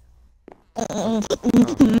 Cause.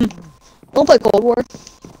 Don't play Cold War.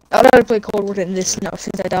 I'd rather play Cold War than this now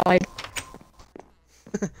since I died.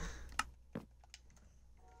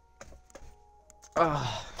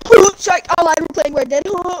 Strike! I lied, we're playing Red Dead.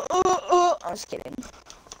 I was kidding.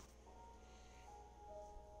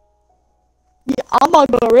 Yeah, I'm a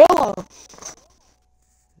gorilla.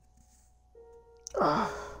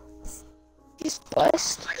 He's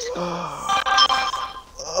blessed.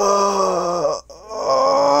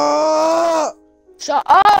 Shut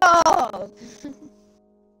up!